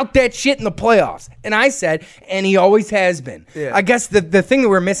about that shit in the playoffs. And I said, and he always has been. Yeah. I guess the thing that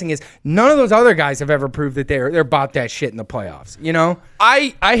we're missing is none of those other guys have ever proved that they're about that shit in the playoffs. You know?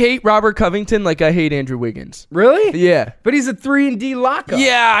 I hate Robert Covington like I hate Andrew Wiggins. Really? Yeah. But he's a 3-and-D lockup.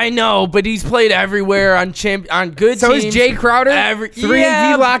 Yeah, I know, but he's played everywhere on good so teams. So is Jay Crowder?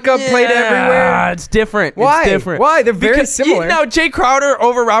 3-and-D lockup, played everywhere? It's different. Why? It's different. Why? They're very similar. No, Jay Crowder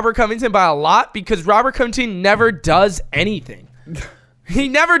over Robert Covington by a lot because Robert Covington never does anything. He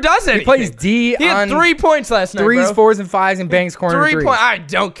never does anything. He plays D. He had 3 points last night, threes, bro. 4s, and 5s, and banks corner 3 points. I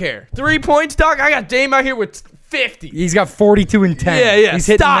don't care. 3 points, dog. I got Dame out here with 50. He's got 42 and 10. Yeah. He's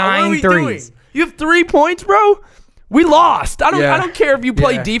hit Stop. 9 what are we threes. Doing? You have 3 points, bro? We lost. I don't care if you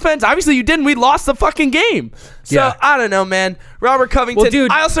play defense. Obviously, you didn't. We lost the fucking game. So, I don't know, man. Robert Covington. Well,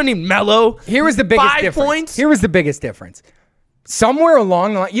 dude, I also need Melo. Here was the biggest 5 difference. points. Here was the biggest difference. Somewhere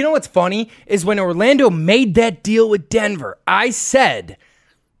along the line, you know what's funny is when Orlando made that deal with Denver, I said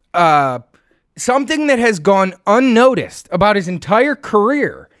something that has gone unnoticed about his entire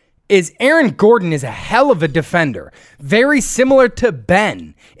career is Aaron Gordon is a hell of a defender. Very similar to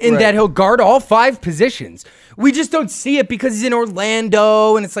Ben in that he'll guard all 5 positions. We just don't see it because he's in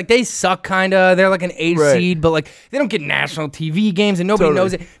Orlando, and it's like they suck kind of. They're like an 8 seed, but like they don't get national TV games, and nobody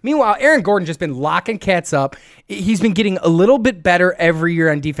knows it. Meanwhile, Aaron Gordon just been locking cats up. He's been getting a little bit better every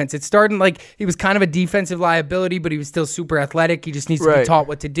year on defense. It started like he was kind of a defensive liability, but he was still super athletic. He just needs to be taught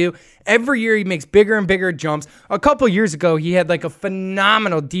what to do. Every year he makes bigger and bigger jumps. A couple years ago, he had like a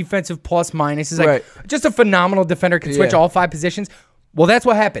phenomenal defensive plus minus. He's like just a phenomenal defender, can switch all 5 positions. Well, that's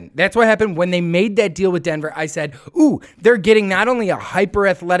what happened. That's what happened when they made that deal with Denver. I said, ooh, they're getting not only a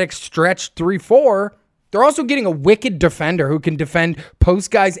hyper-athletic stretch 3-4, they're also getting a wicked defender who can defend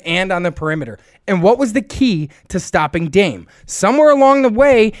post guys and on the perimeter. And what was the key to stopping Dame? Somewhere along the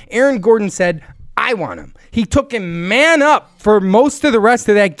way, Aaron Gordon said, I want him. He took him man up for most of the rest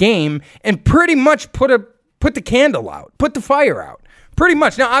of that game and pretty much put the candle out, put the fire out. Pretty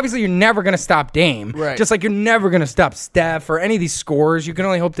much. Now, obviously, you're never going to stop Dame. Right. Just like you're never going to stop Steph or any of these scorers. You can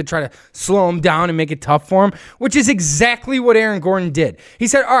only hope to try to slow him down and make it tough for him, which is exactly what Aaron Gordon did. He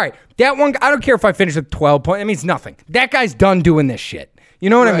said, all right, that one, I don't care if I finish with 12 points. It means nothing. That guy's done doing this shit. You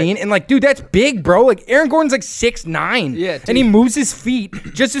know what I mean? And like, dude, that's big, bro. Like, Aaron Gordon's like 6'9". Yeah, dude. And he moves his feet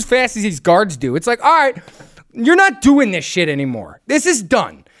just as fast as these guards do. It's like, all right, you're not doing this shit anymore. This is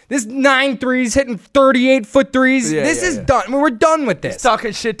done. This 9 threes hitting 38-foot threes. This is done. I mean, we're done with this. He's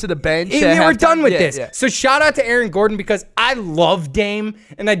talking shit to the bench. We're done with this. So shout out to Aaron Gordon because I love Dame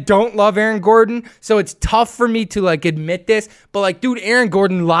and I don't love Aaron Gordon. So it's tough for me to like admit this. But like, dude, Aaron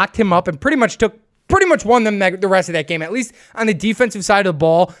Gordon locked him up and pretty much won them the rest of that game, at least on the defensive side of the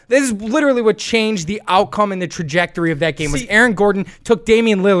ball. This is literally what changed the outcome and the trajectory of that game. Was Aaron Gordon took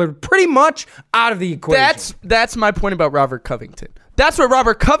Damian Lillard pretty much out of the equation. That's my point about Robert Covington. That's what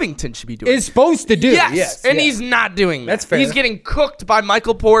Robert Covington should be doing. Is supposed to do. Yes. And he's not doing that. That's fair. He's getting cooked by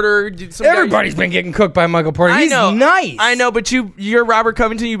Michael Porter. Everybody's been getting cooked by Michael Porter. He's nice. I know, but you're Robert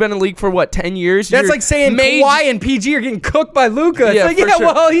Covington. You've been in the league for what, 10 years? That's like saying Kawhi and PG are getting cooked by Luka.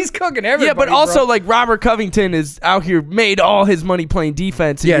 Well, he's cooking everybody. Yeah, but also like Robert Covington is out here, made all his money playing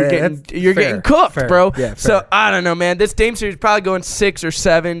defense. And you're getting cooked, bro. Yeah, so I don't know, man. This Dame series is probably going 6 or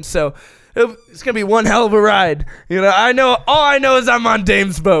 7. So It's gonna be one hell of a ride. You know, all I know is I'm on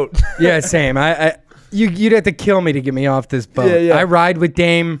Dame's boat. Yeah, same. You'd have to kill me to get me off this boat. Yeah. I ride with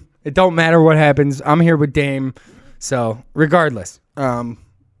Dame. It don't matter what happens. I'm here with Dame. So regardless, I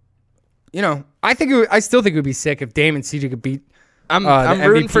still think it would be sick if Dame and CJ could beat. I'm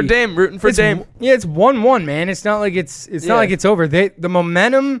rooting for Dame. Yeah, it's 1-1, man. It's not like it's not like it's over. The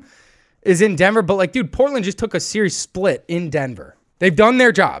momentum is in Denver, but like, dude, Portland just took a series split in Denver. They've done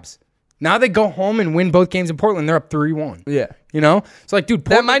their jobs. Now they go home and win both games in Portland. They're up 3-1. Yeah. So like, dude,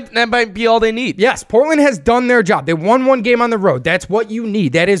 Portland, that might be all they need. Yes, Portland has done their job. They won one game on the road. That's what you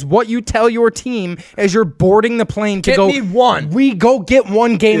need. That is what you tell your team as you're boarding the plane to Get me one. We go get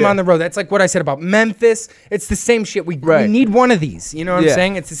one game on the road. That's like what I said about Memphis. It's the same shit. We need one of these. You know what I'm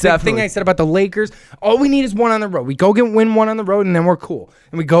saying? It's the same thing I said about the Lakers. All we need is one on the road. We go win one on the road, and then we're cool.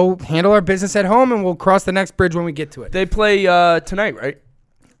 And we go handle our business at home, and we'll cross the next bridge when we get to it. They play tonight, right?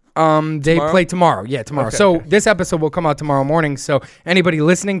 They play tomorrow. Yeah, tomorrow. Okay. This episode will come out tomorrow morning. So anybody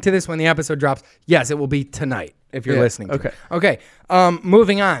listening to this when the episode drops, yes, it will be tonight if you're listening to it. Okay.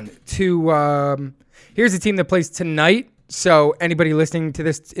 Moving on to here's a team that plays tonight. So anybody listening to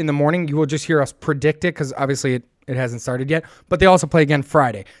this in the morning, you will just hear us predict it because obviously it hasn't started yet. But they also play again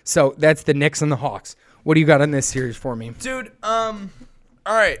Friday. So that's the Knicks and the Hawks. What do you got on this series for me? Dude, all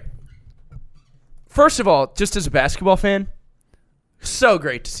right. First of all, just as a basketball fan, so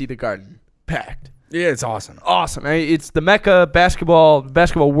great to see the Garden packed. Yeah, it's awesome. Awesome. I mean, it's the Mecca basketball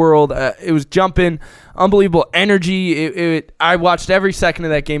world. It was jumping, unbelievable energy. I watched every second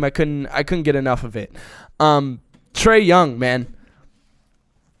of that game. I couldn't get enough of it. Trae Young, man,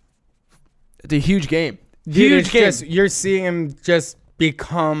 it's a huge game. Huge game. You're seeing him just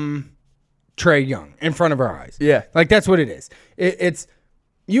become Trae Young in front of our eyes. Yeah, like that's what it is. It's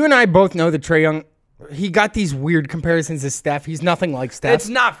you and I both know that Trae Young. He got these weird comparisons to Steph. He's nothing like Steph. It's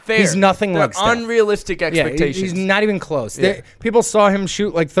not fair. He's nothing like Steph. Unrealistic expectations. Yeah, he's not even close. Yeah. People saw him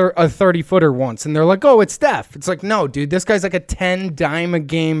shoot like a 30-footer once, and they're like, "Oh, it's Steph." It's like, no, dude, this guy's like a 10 dime a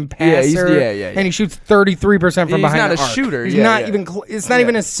game passer, and he shoots 33% from behind the arc. He's not a shooter. He's not even. It's not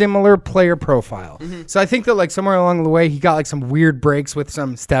even a similar player profile. Mm-hmm. So I think that like somewhere along the way, he got like some weird breaks with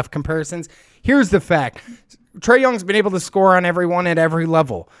some Steph comparisons. Here's the fact. Trae Young's been able to score on everyone at every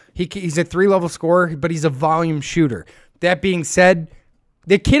level. He's a 3-level scorer, but he's a volume shooter. That being said,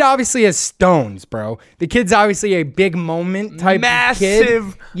 the kid obviously has stones, bro. The kid's obviously a big moment type kid.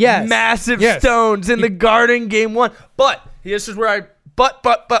 Massive stones in the Garden game 1. But this is where I but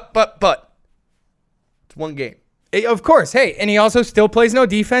it's one game. Of course, hey, and he also still plays no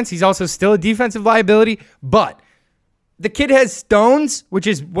defense. He's also still a defensive liability, but the kid has stones, which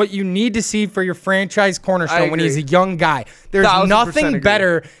is what you need to see for your franchise cornerstone when he's a young guy. There's nothing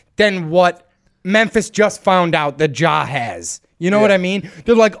better than what Memphis just found out that Ja has. You know what I mean?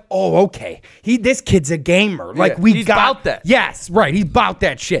 They're like, oh, okay. This kid's a gamer. Like he's about that. Yes, right. He's about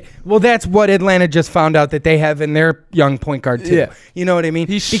that shit. Well, that's what Atlanta just found out that they have in their young point guard too. Yeah. You know what I mean?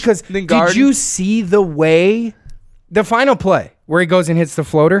 Because did you see the final play where he goes and hits the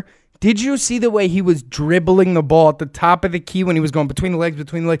floater? Did you see the way he was dribbling the ball at the top of the key when he was going between the legs?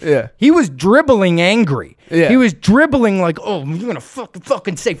 Yeah. He was dribbling angry. Yeah. He was dribbling like, oh, you're going to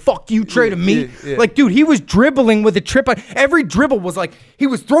fucking say fuck you, Trae, to me? Yeah. Like, dude, he was dribbling with a trip. Every dribble was like, he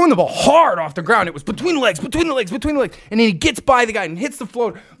was throwing the ball hard off the ground. It was between the legs. And then he gets by the guy and hits the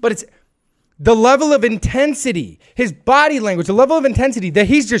floater. But it's the level of intensity, his body language, the level of intensity that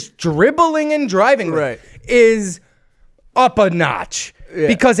he's just dribbling and driving with is up a notch. Yeah.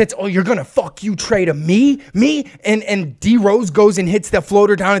 Because it's, oh, you're going to fuck you, Trae, to me? And D Rose goes and hits that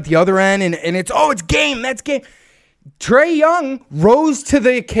floater down at the other end, and it's, oh, it's game. That's game. Trae Young rose to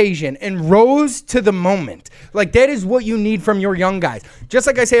the occasion and rose to the moment. Like, that is what you need from your young guys. Just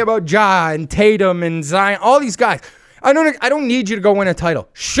like I say about Ja and Tatum and Zion, all these guys. I don't need you to go win a title.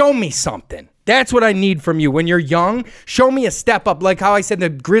 Show me something. That's what I need from you. When you're young, show me a step up. Like how I said the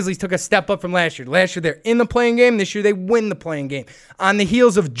Grizzlies took a step up from last year. Last year, they're in the playing game. This year, they win the playing game. On the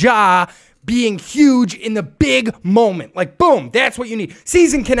heels of Ja being huge in the big moment. Like, boom, that's what you need.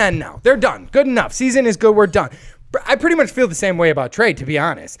 Season can end now. They're done. Good enough. Season is good. We're done. I pretty much feel the same way about Trae, to be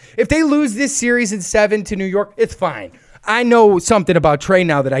honest. If they lose this series in 7 to New York, it's fine. I know something about Trae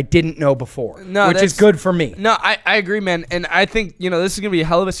now that I didn't know before, which is good for me. No, I agree, man. And I think, this is going to be a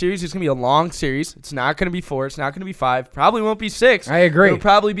hell of a series. It's going to be a long series. It's not going to be 4. It's not going to be 5. Probably won't be 6. I agree. It'll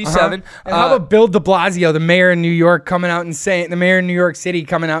probably be 7. And how about Bill de Blasio, the mayor in New York, the mayor in New York City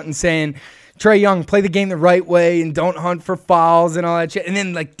coming out and saying, Trae Young, play the game the right way and don't hunt for fouls and all that shit. And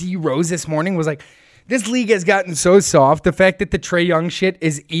then like D Rose this morning was like, this league has gotten so soft. The fact that the Trae Young shit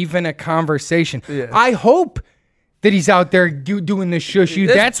is even a conversation. Yeah. I hope that he's out there doing the shushu.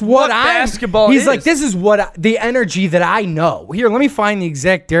 That's what basketball He's is. like, this is the energy that I know. Here, let me find the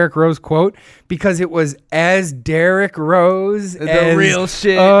exact Derrick Rose quote because it was as Derrick Rose. The real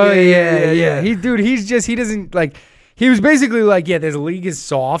shit. Oh, yeah. He doesn't like, he was basically like, yeah, this league is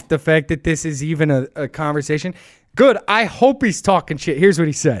soft. The fact that this is even a conversation. Good. I hope he's talking shit. Here's what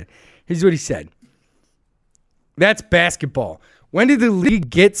he said. That's basketball. When did the league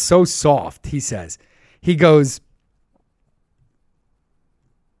get so soft? He says. He goes,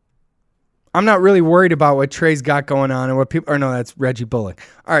 I'm not really worried about what Trey's got going on and what people, or no, that's Reggie Bullock.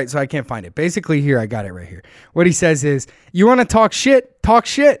 All right, so I can't find it. Basically here, I got it right here. What he says is, you want to talk shit? Talk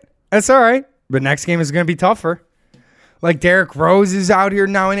shit. That's all right. But next game is going to be tougher. Like Derrick Rose is out here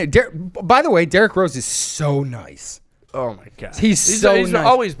now. By the way, Derrick Rose is so nice. Oh my God. He's nice.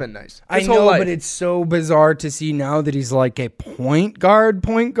 always been nice. I know, but it's so bizarre to see now that he's like a point guard,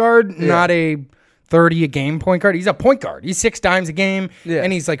 not a 30 a game point guard. He's a point guard. He's 6 times a game,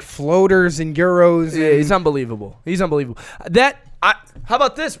 and he's like floaters and euros. Yeah, he's unbelievable. How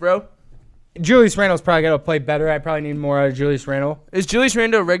about this, bro? Julius Randle's probably got to play better. I probably need more out of Julius Randle. Is Julius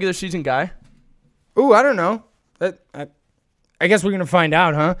Randle a regular season guy? Ooh, I don't know. I guess we're going to find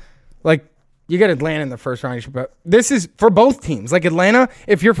out, huh? Like, you got Atlanta in the first round. This is for both teams. Like Atlanta,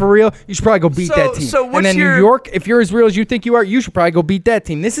 if you're for real, you should probably go beat that team. And then New York, if you're as real as you think you are, you should probably go beat that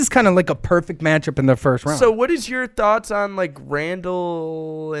team. This is kind of like a perfect matchup in the first round. So what is your thoughts on like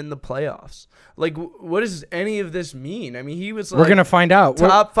Randle in the playoffs? Like, what does any of this mean? I mean, he was like, we're going to find out.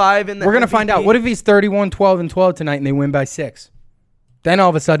 Top 5 in the We're going to find out. What if he's 31, 12, and 12 tonight and they win by 6? Then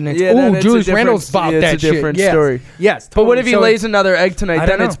all of a sudden it's, Julius Randle's about that shit. It's a different story. Yes. Totally. But what if he lays another egg tonight?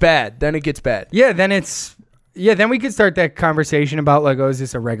 Then it's bad. Then it gets bad. Yeah, then we could start that conversation about like, oh, is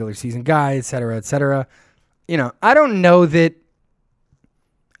this a regular season guy, et cetera, et cetera. You know, I don't know that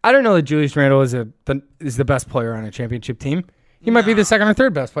Julius Randle is the best player on a championship team. He might be the second or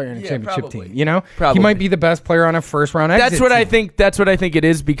third best player on a championship team. You know, he might be the best player on a first round exit. That's what I think it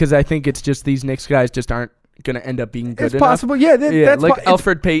is, because I think it's just these Knicks guys just aren't going to end up being good enough. It's possible, that's like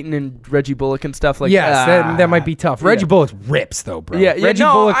Alfred Payton and Reggie Bullock and stuff like that. Yes, that might be tough. Reggie Bullock rips though, bro.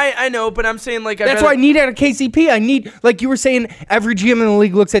 Bullock, I know, but I'm saying like that's why I need out of KCP. I need, like you were saying, every GM in the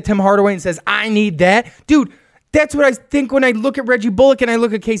league looks at Tim Hardaway and says, I need that. Dude, that's what I think when I look at Reggie Bullock and I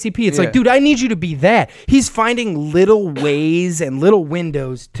look at KCP. It's like, dude, I need you to be that. He's finding little ways and little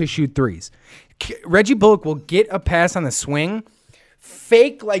windows to shoot threes. Reggie Bullock will get a pass on the swing,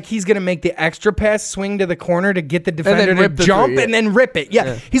 fake like he's going to make the extra pass, swing to the corner to get the defender to jump and then rip it.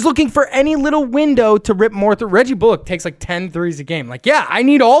 Yeah. He's looking for any little window to rip more through. Reggie Bullock takes like 10 threes a game. Like, I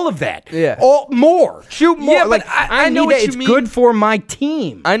need all of that. Yeah. More. Shoot more. Yeah, like, I know what you mean. It's good for my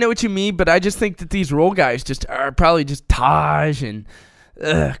team. I know what you mean, but I just think that these role guys just are probably just Taj and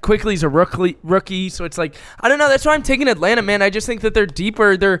Quickly's a rookie, so it's like, I don't know. That's why I'm taking Atlanta, man. I just think that they're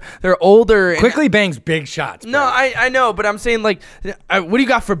deeper, they're older. Quickly bangs big shots, bro. No, I know, but I'm saying like, what do you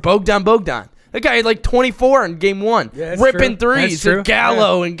got for Bogdan? That guy had like 24 in game 1, ripping threes. And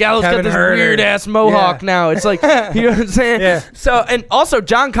Gallo, and Gallo's got this weird ass mohawk now. It's like, you know what I'm saying? Yeah. So, and also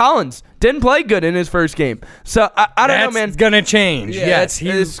John Collins didn't play good in his first game. So I don't know, man. It's gonna change. Yes,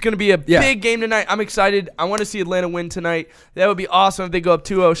 it's gonna be a big game tonight. I'm excited. I want to see Atlanta win tonight. That would be awesome if they go up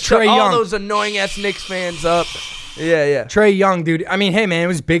 2-0. Shut all those annoying ass Knicks fans up. Yeah. Trae Young, dude. I mean, hey, man, it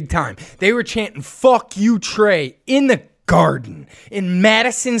was big time. They were chanting, fuck you, Trae, in the Garden, in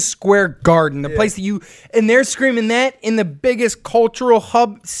Madison Square Garden, the place that and they're screaming that in the biggest cultural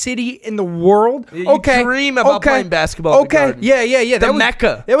hub city in the world. You dream about playing basketball. Okay, yeah. The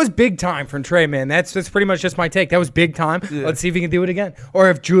Mecca. That was big time from Trae, man. That's pretty much just my take. That was big time. Yeah. Let's see if he can do it again, or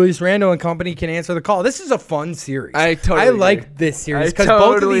if Julius Randle and company can answer the call. This is a fun series. I like this series because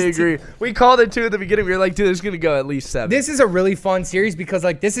both of these agree. We called it 2 at the beginning. We were like, dude, this is gonna go at least 7. This is a really fun series because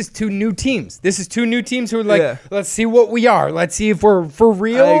like this is 2 new teams. This is 2 new teams who are like, let's see what we are. Let's see if we're for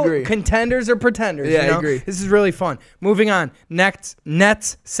real contenders or pretenders. Yeah, I agree. This is really fun. Moving on. Next,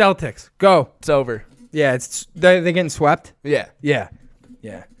 Nets, Celtics. Go. It's over. Yeah, they're getting swept. Yeah.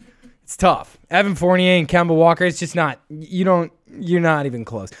 It's tough. Evan Fournier and Kemba Walker. It's just not. You're not even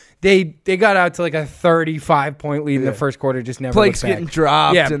close. They got out to like a 35-point lead in the first quarter. Just never. Blake's getting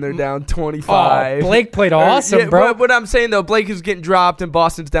dropped and they're down 25. Blake played awesome, bro. What I'm saying though, Blake is getting dropped and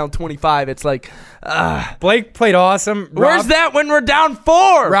Boston's down 25. It's like, Blake played awesome. Where's that when we're down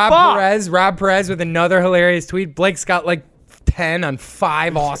 4? Rob Perez with another hilarious tweet. Blake's got like 10 on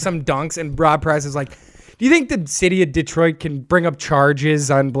 5 awesome dunks, and Rob Perez is like, do you think the city of Detroit can bring up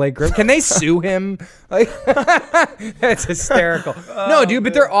charges on Blake Griffin? Can they sue him? Like, that's hysterical. No, dude,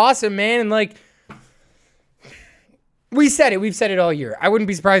 but they're awesome, man. And like, we've said it all year. I wouldn't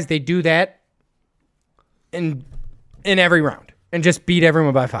be surprised if they do that. And in every round and just beat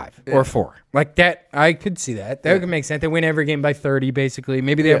everyone by 5 or 4. Like that, I could see that. That could make sense. They win every game by 30, basically.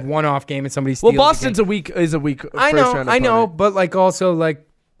 Maybe they have one off game and somebody steals. Well, Boston's a weak I know, but like also like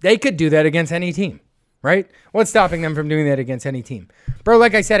they could do that against any team, right? What's stopping them from doing that against any team, bro?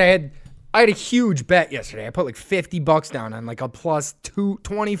 Like I said, I had a huge bet yesterday. I put like $50 down on like a plus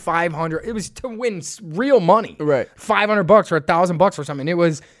 2,500. It was to win real money, right? $500 or $1,000 or something. It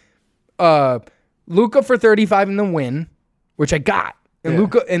was Luka for 35 in the win, which I got. And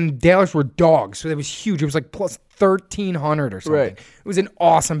Luka and Dallas were dogs, so that was huge. It was like plus 1,300 or something. Right. It was an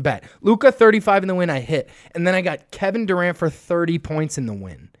awesome bet. Luka 35 in the win, I hit. And then I got Kevin Durant for 30 points in the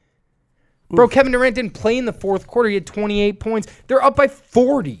win. Oof. Bro, Kevin Durant didn't play in the fourth quarter. He had 28 points. They're up by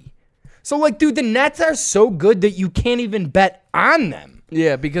 40. So, like, dude, the Nets are so good that you can't even bet on them.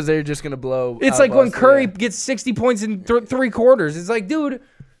 Yeah, because they're just going to blow. It's like when Curry gets 60 points in 3 quarters. It's like, dude...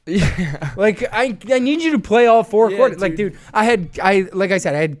 Yeah, like I need you to play all 4 quarters. Dude. Like, dude, I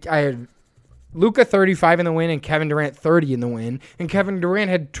had Luka 35 in the win and Kevin Durant 30 in the win, and Kevin Durant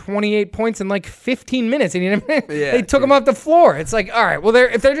had 28 points in like 15 minutes, and they took him off the floor. It's like, all right, well,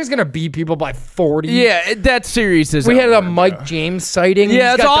 if they're just gonna beat people by 40, that series is. We had a Mike James sighting.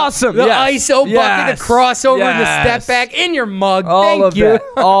 Yeah, it's awesome. The ISO bucket, the crossover, and the step back in your mug. Thank you.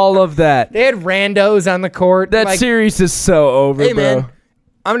 All of that. They had randos on the court. That series is so over, bro. Man,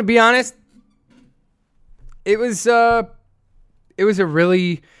 I'm gonna be honest. It was a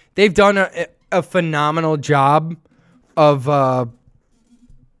really. They've done a phenomenal job of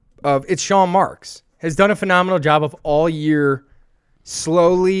it's Sean Marks has done a phenomenal job of all year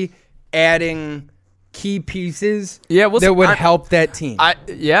slowly adding key pieces that would help that team.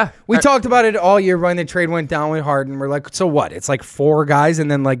 We talked about it all year when the trade went down with Harden. We're like, so what? It's like 4 guys and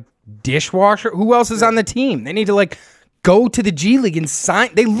then like dishwasher. Who else is on the team? They need to like go to the G League and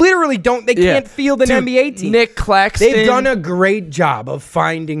sign. They literally don't. They can't field an NBA team. Nick Claxton. They've done a great job of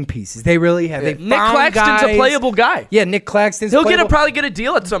finding pieces. They really have. Nick Claxton's a playable guy. Yeah, Nick Claxton's He'll probably get a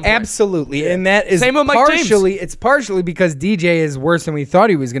deal at some point. Absolutely. And that is same with Mike James. It's partially because DJ is worse than we thought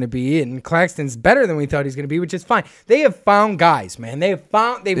he was going to be, and Claxton's better than we thought he was going to be, which is fine. They have found guys, man. They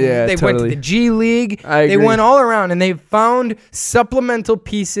went to the G League. They went all around, and they found supplemental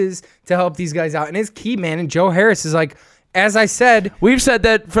pieces to help these guys out. And his key man, and Joe Harris, is like, as I said, we've said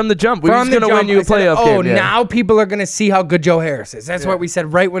that from the jump. We're going to win you a playoff game. Now people are going to see how good Joe Harris is. That's what we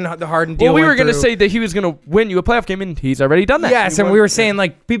said right when the Harden deal. Well, we were going to say that he was going to win you a playoff game, and he's already done that. Yes, and we were saying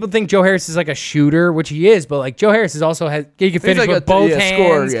like people think Joe Harris is like a shooter, which he is, but like Joe Harris is also he can finish with both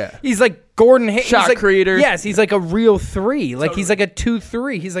hands. He's like Gordon Hayward. Shot creator. Yes, he's like a real 3. Like he's like a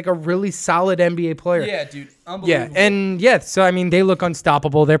 2-3. He's like a really solid NBA player. Yeah, dude. Unbelievable. Yeah, and so I mean they look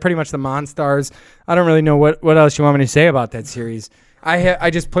unstoppable. They're pretty much the Monstars. I don't really know what else you want me to say about that series.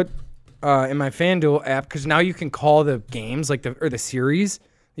 I just put in my FanDuel app because now you can call the games like the series.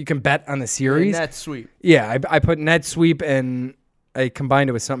 You can bet on the series. Net sweep. Yeah, I put net sweep and I combined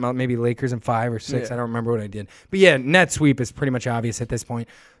it with something else, maybe Lakers in 5 or 6. I don't remember what I did. But yeah, net sweep is pretty much obvious at this point.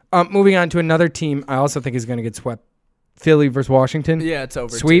 Moving on to another team I also think is going to get swept. Philly versus Washington. Yeah, it's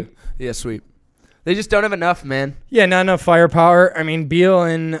over. Sweep? Yeah, sweep. They just don't have enough, man. Yeah, not enough firepower. I mean, Beal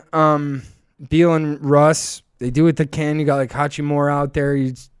and Russ, they do what they can. You got like Hachimura out there.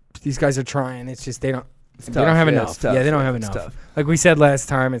 These guys are trying. It's just they don't have enough. Yeah, they don't have enough. Like we said last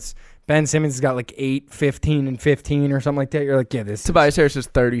time, it's Ben Simmons has got like 8, 15, and 15 or something like that. You're like, yeah, this. Tobias Harris is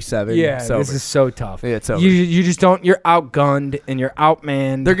 37. Yeah, this is so tough. Yeah, it's over. You just don't. You're outgunned and you're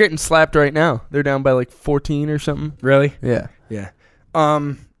outmanned. They're getting slapped right now. They're down by like 14 or something. Really? Yeah. Yeah.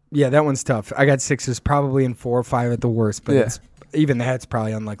 Yeah, that one's tough. I got Sixers probably in 4 or 5 at the worst, but even that's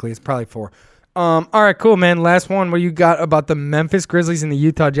probably unlikely. It's probably 4. All right, cool, man. Last one. What you got about the Memphis Grizzlies and the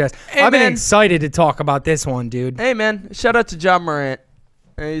Utah Jazz? Hey, I've been excited to talk about this one, dude. Hey, man. Shout out to John Morant.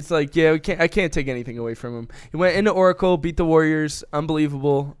 He's like, I can't take anything away from him. He went into Oracle, beat the Warriors,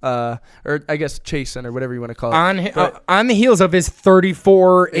 unbelievable. Or I guess Chase Center, whatever you want to call it. On the heels of his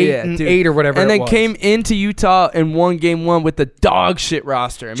 34, 8 or whatever. And then came into Utah and won Game 1 with the dog shit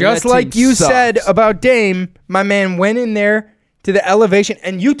roster. I mean, just like you said about Dame, my man went in there to the elevation,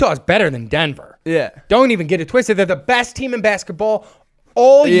 and Utah's better than Denver. Yeah. Don't even get it twisted. They're the best team in basketball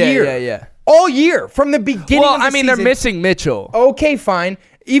all year. Yeah. All year from the beginning. Well, of the season. they're missing Mitchell. Okay, fine.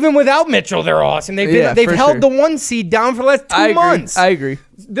 Even without Mitchell, they're awesome. They've held the 1 seed down for the last 2 months. I agree.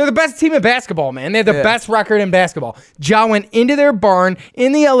 They're the best team in basketball, man. They have the best record in basketball. Ja went into their barn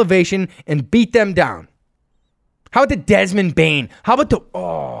in the elevation and beat them down. How about the Desmond Bane? How about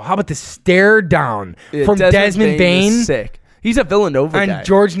the stare down from Desmond Bane? Is sick. He's a Villanova guy. And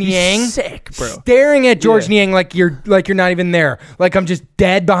George Niang. He's sick, bro. Staring at George Niang like you're not even there. Like I'm just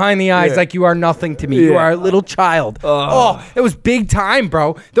dead behind the eyes like you are nothing to me. You are a little child. Oh, it was big time,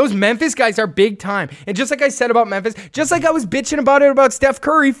 bro. Those Memphis guys are big time. And just like I said about Memphis, just like I was bitching about Steph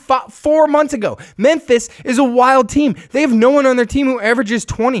Curry 4 months ago, Memphis is a wild team. They have no one on their team who averages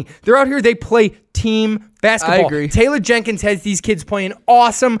 20. They're out here, they play team basketball. I agree. Taylor Jenkins has these kids playing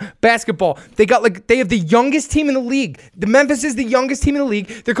awesome basketball. They have the youngest team in the league. The Memphis is the youngest team in the league.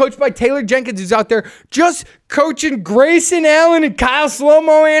 They're coached by Taylor Jenkins, who's out there just coaching Grayson Allen and Kyle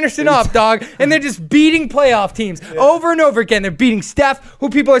Slow-Mo Anderson up, dog. And they're just beating playoff teams over and over again. They're beating Steph, who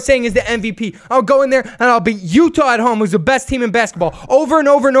people are saying is the MVP. I'll go in there and I'll beat Utah at home, who's the best team in basketball, over and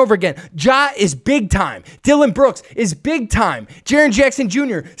over and over again. Ja is big time. Dylan Brooks is big time. Jaren Jackson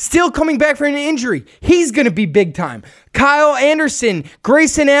Jr. still coming back from an injury. He's going to be big time. Kyle Anderson,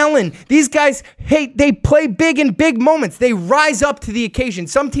 Grayson Allen, these guys, they play big in big moments. They rise up to the occasion.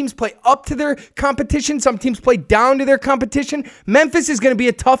 Some teams play up to their competition. Some teams play down to their competition. Memphis is going to be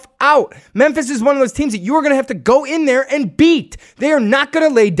a tough out. Memphis is one of those teams that you are going to have to go in there and beat. They are not going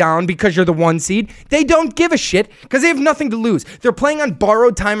to lay down because you're the 1 seed. They don't give a shit because they have nothing to lose. They're playing on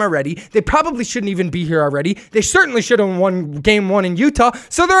borrowed time already. They probably shouldn't even be here already. They certainly should have won game 1 in Utah.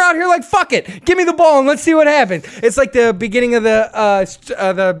 So they're out here like, fuck it. Give me the ball and let's see what happens. It's like the beginning of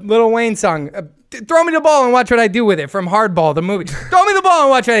the Lil Wayne song. Throw me the ball and watch what I do with it from Hardball, the movie. Throw me the ball and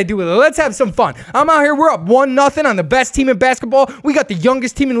watch what I do with it. Let's have some fun. I'm out here. We're up 1-0 on the best team in basketball. We got the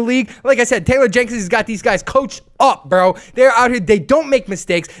youngest team in the league. Like I said, Taylor Jenkins has got these guys coached up, bro. They're out here. They don't make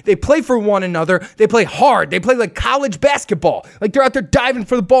mistakes. They play for one another. They play hard. They play like college basketball. Like they're out there diving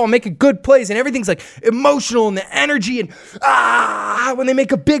for the ball, making good plays, and everything's like emotional and the energy and when they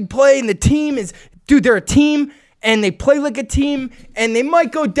make a big play and the team is, dude, they're a team. And they play like a team, and they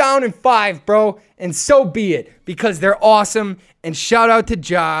might go down in 5, bro. And so be it, because they're awesome. And shout out to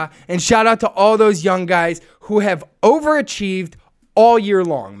Ja, and shout out to all those young guys who have overachieved all year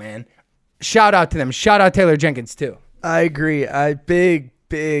long, man. Shout out to them. Shout out Taylor Jenkins, too. I agree.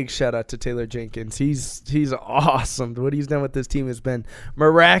 Big shout out to Taylor Jenkins. He's awesome. What he's done with this team has been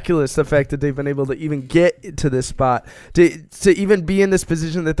miraculous. The fact that they've been able to even get to this spot, to even be in this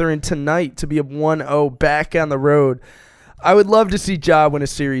position that they're in tonight, to be a 1-0 back on the road. I would love to see Ja win a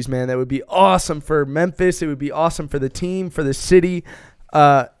series, man. That would be awesome for Memphis. It would be awesome for the team, for the city.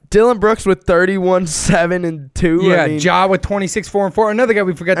 Dylan Brooks with 31-7-2. Yeah, Ja with 26-4-4. Another guy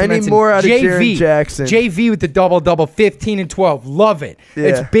we forgot to mention. I need more out of Jaren Jackson. JV with the double-double, 15-12. Love it. Yeah.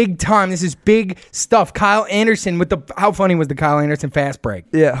 It's big time. This is big stuff. Kyle Anderson with the... How funny was the Kyle Anderson fast break?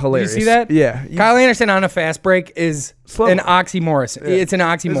 Yeah, hilarious. Did you see that? Yeah. Kyle Anderson on a fast break is... Slow-mo. An oxymoron. Yeah. It's an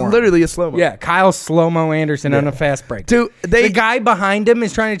oxymoron. It's literally a slow-mo. Yeah, Kyle Slow-Mo Anderson on a fast break. Dude, the guy behind him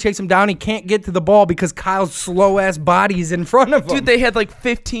is trying to chase him down. He can't get to the ball because Kyle's slow-ass body is in front of him. Dude, they had like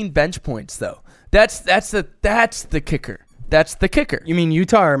 15 bench points, though. That's the kicker. That's the kicker. You mean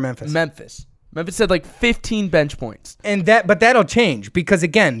Utah or Memphis? Memphis had like 15 bench points. But that'll change because,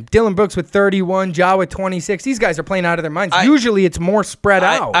 again, Dylan Brooks with 31, Ja with 26. These guys are playing out of their minds. Usually it's more spread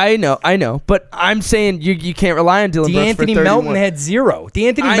out. I know. But I'm saying you can't rely on Dylan Brooks for 31. D'Anthony Melton had 0.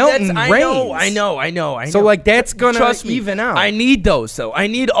 D'Anthony Melton reigns. I know. So, like, that's going to even out. I need those, though. I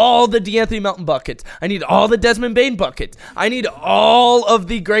need all the D'Anthony Melton buckets. I need all the Desmond Bane buckets. I need all of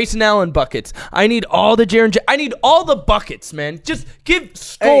the Grayson Allen buckets. I need all the Jaren I need all the buckets, man. Just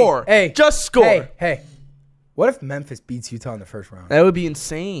score. Just score. Hey, what if Memphis beats Utah in the first round? That would be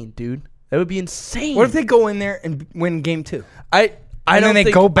insane, dude. That would be insane. What if they go in there and win game 2? I don't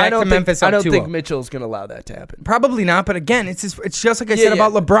think go back to Memphis. I don't think Mitchell's going to allow that to happen. Probably not, but again, it's just like I said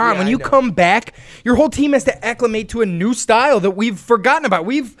about LeBron. When you come back, your whole team has to acclimate to a new style that we've forgotten about.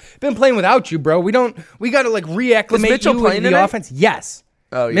 We've been playing without you, bro. We got to like reacclimate you into the offense. Yes.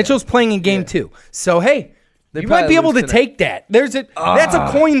 Oh, yeah. Mitchell's playing in game 2. So, hey, you might be able to take that. That's a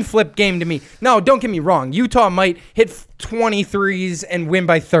coin flip game to me. No, don't get me wrong. Utah might hit 23s and win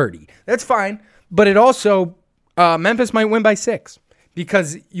by 30. That's fine. But it also, Memphis might win by 6.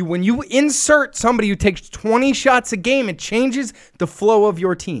 Because when you insert somebody who takes 20 shots a game, it changes the flow of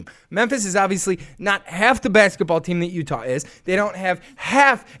your team. Memphis is obviously not half the basketball team that Utah is. They don't have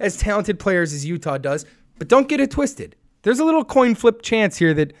half as talented players as Utah does. But don't get it twisted. There's a little coin flip chance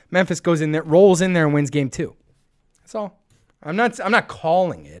here that Memphis goes in there, rolls in there, and wins game 2. That's all. I'm not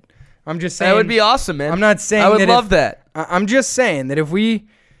calling it. I'm just saying that would be awesome, man. I'm not saying I would love that. I'm just saying that if we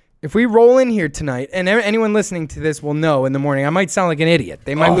roll in here tonight, and anyone listening to this will know in the morning, I might sound like an idiot.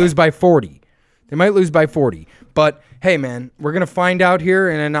 They might lose by 40. But hey, man, we're gonna find out here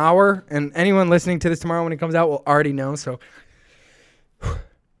in an hour, and anyone listening to this tomorrow when it comes out will already know. So,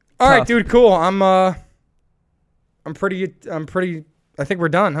 all right, dude, cool. I'm I think we're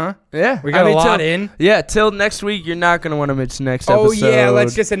done, huh? Yeah. We got a lot in. Yeah, till next week, you're not going to want to miss next episode. Oh, yeah,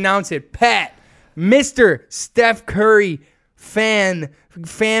 let's just announce it. Pat, Mr. Steph Curry fangirl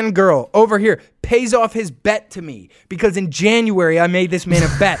over here pays off his bet to me because in January I made this man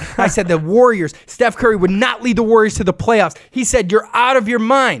a bet. I said the Warriors, Steph Curry would not lead the Warriors to the playoffs. He said, you're out of your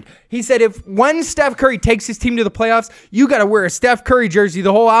mind. He said, when Steph Curry takes his team to the playoffs, you got to wear a Steph Curry jersey,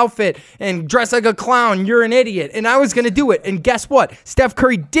 the whole outfit, and dress like a clown. You're an idiot. And I was going to do it. And guess what? Steph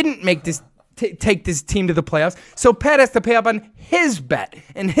Curry didn't make this take this team to the playoffs. So Pat has to pay up on his bet.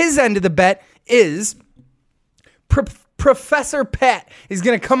 And his end of the bet is Professor Pat is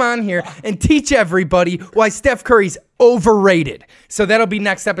going to come on here and teach everybody why Steph Curry's overrated. So that'll be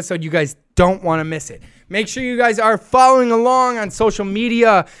next episode. You guys don't want to miss it. Make sure you guys are following along on social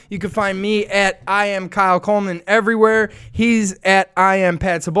media. You can find me at I am Kyle Coleman everywhere. He's at I am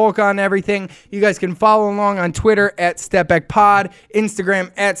Pat Sabolka on everything. You guys can follow along on Twitter at StepBackPod,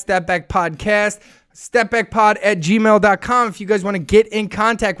 Instagram at StepBackPodcast, StepBackPod@gmail.com if you guys want to get in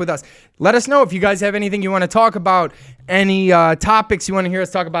contact with us. Let us know if you guys have anything you want to talk about, any topics you want to hear us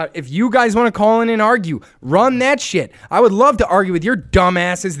talk about. If you guys want to call in and argue, run that shit. I would love to argue with your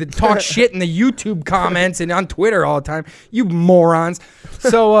dumbasses that talk shit in the YouTube comments and on Twitter all the time. You morons.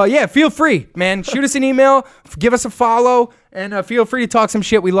 So, yeah, feel free, man. Shoot us an email. Give us a follow. And feel free to talk some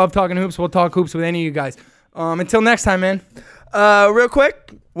shit. We love talking hoops. We'll talk hoops with any of you guys. Until next time, man. Real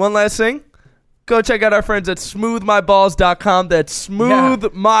quick, one last thing. Go check out our friends at smoothmyballs.com. That's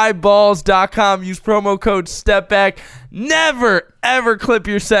smoothmyballs.com. Use promo code STEPBACK. Never, ever clip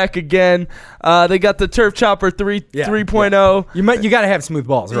your sack again. They got the Turf Chopper 3.0. You got to have smooth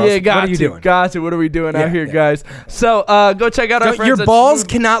balls. Or else, what are you doing? Got to. What are we doing out here, guys? So go check out our friends. Your balls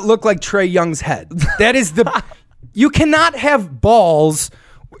cannot look like Trae Young's head. That is the... You cannot have balls...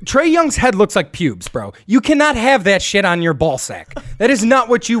 Trae Young's head looks like pubes, bro. You cannot have that shit on your ball sack. That is not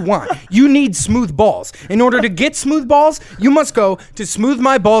what you want. You need smooth balls. In order to get smooth balls, you must go to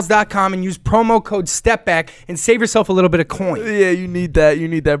smoothmyballs.com and use promo code STEPBACK and save yourself a little bit of coin. Yeah, you need that. You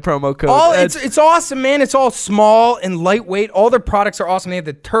need that promo code. It's awesome, man. It's all small and lightweight. All their products are awesome. They have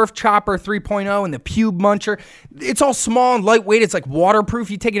the Turf Chopper 3.0 and the Pube Muncher. It's all small and lightweight. It's like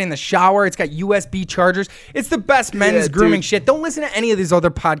waterproof. You take it in the shower. It's got USB chargers. It's the best men's grooming shit. Don't listen to any of these other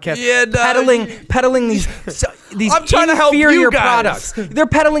podcasts. Peddling these I'm trying to help you guys. Products. They're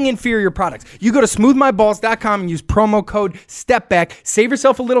peddling inferior products. You go to smoothmyballs.com and use promo code STEPBACK. Save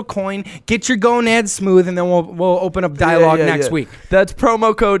yourself a little coin. Get your gonads smooth, and then we'll open up dialogue next week. That's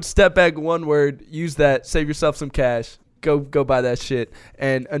promo code STEPBACK, one word. Use that. Save yourself some cash. Go buy that shit.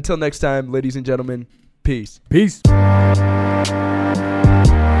 And until next time, ladies and gentlemen, peace. Peace.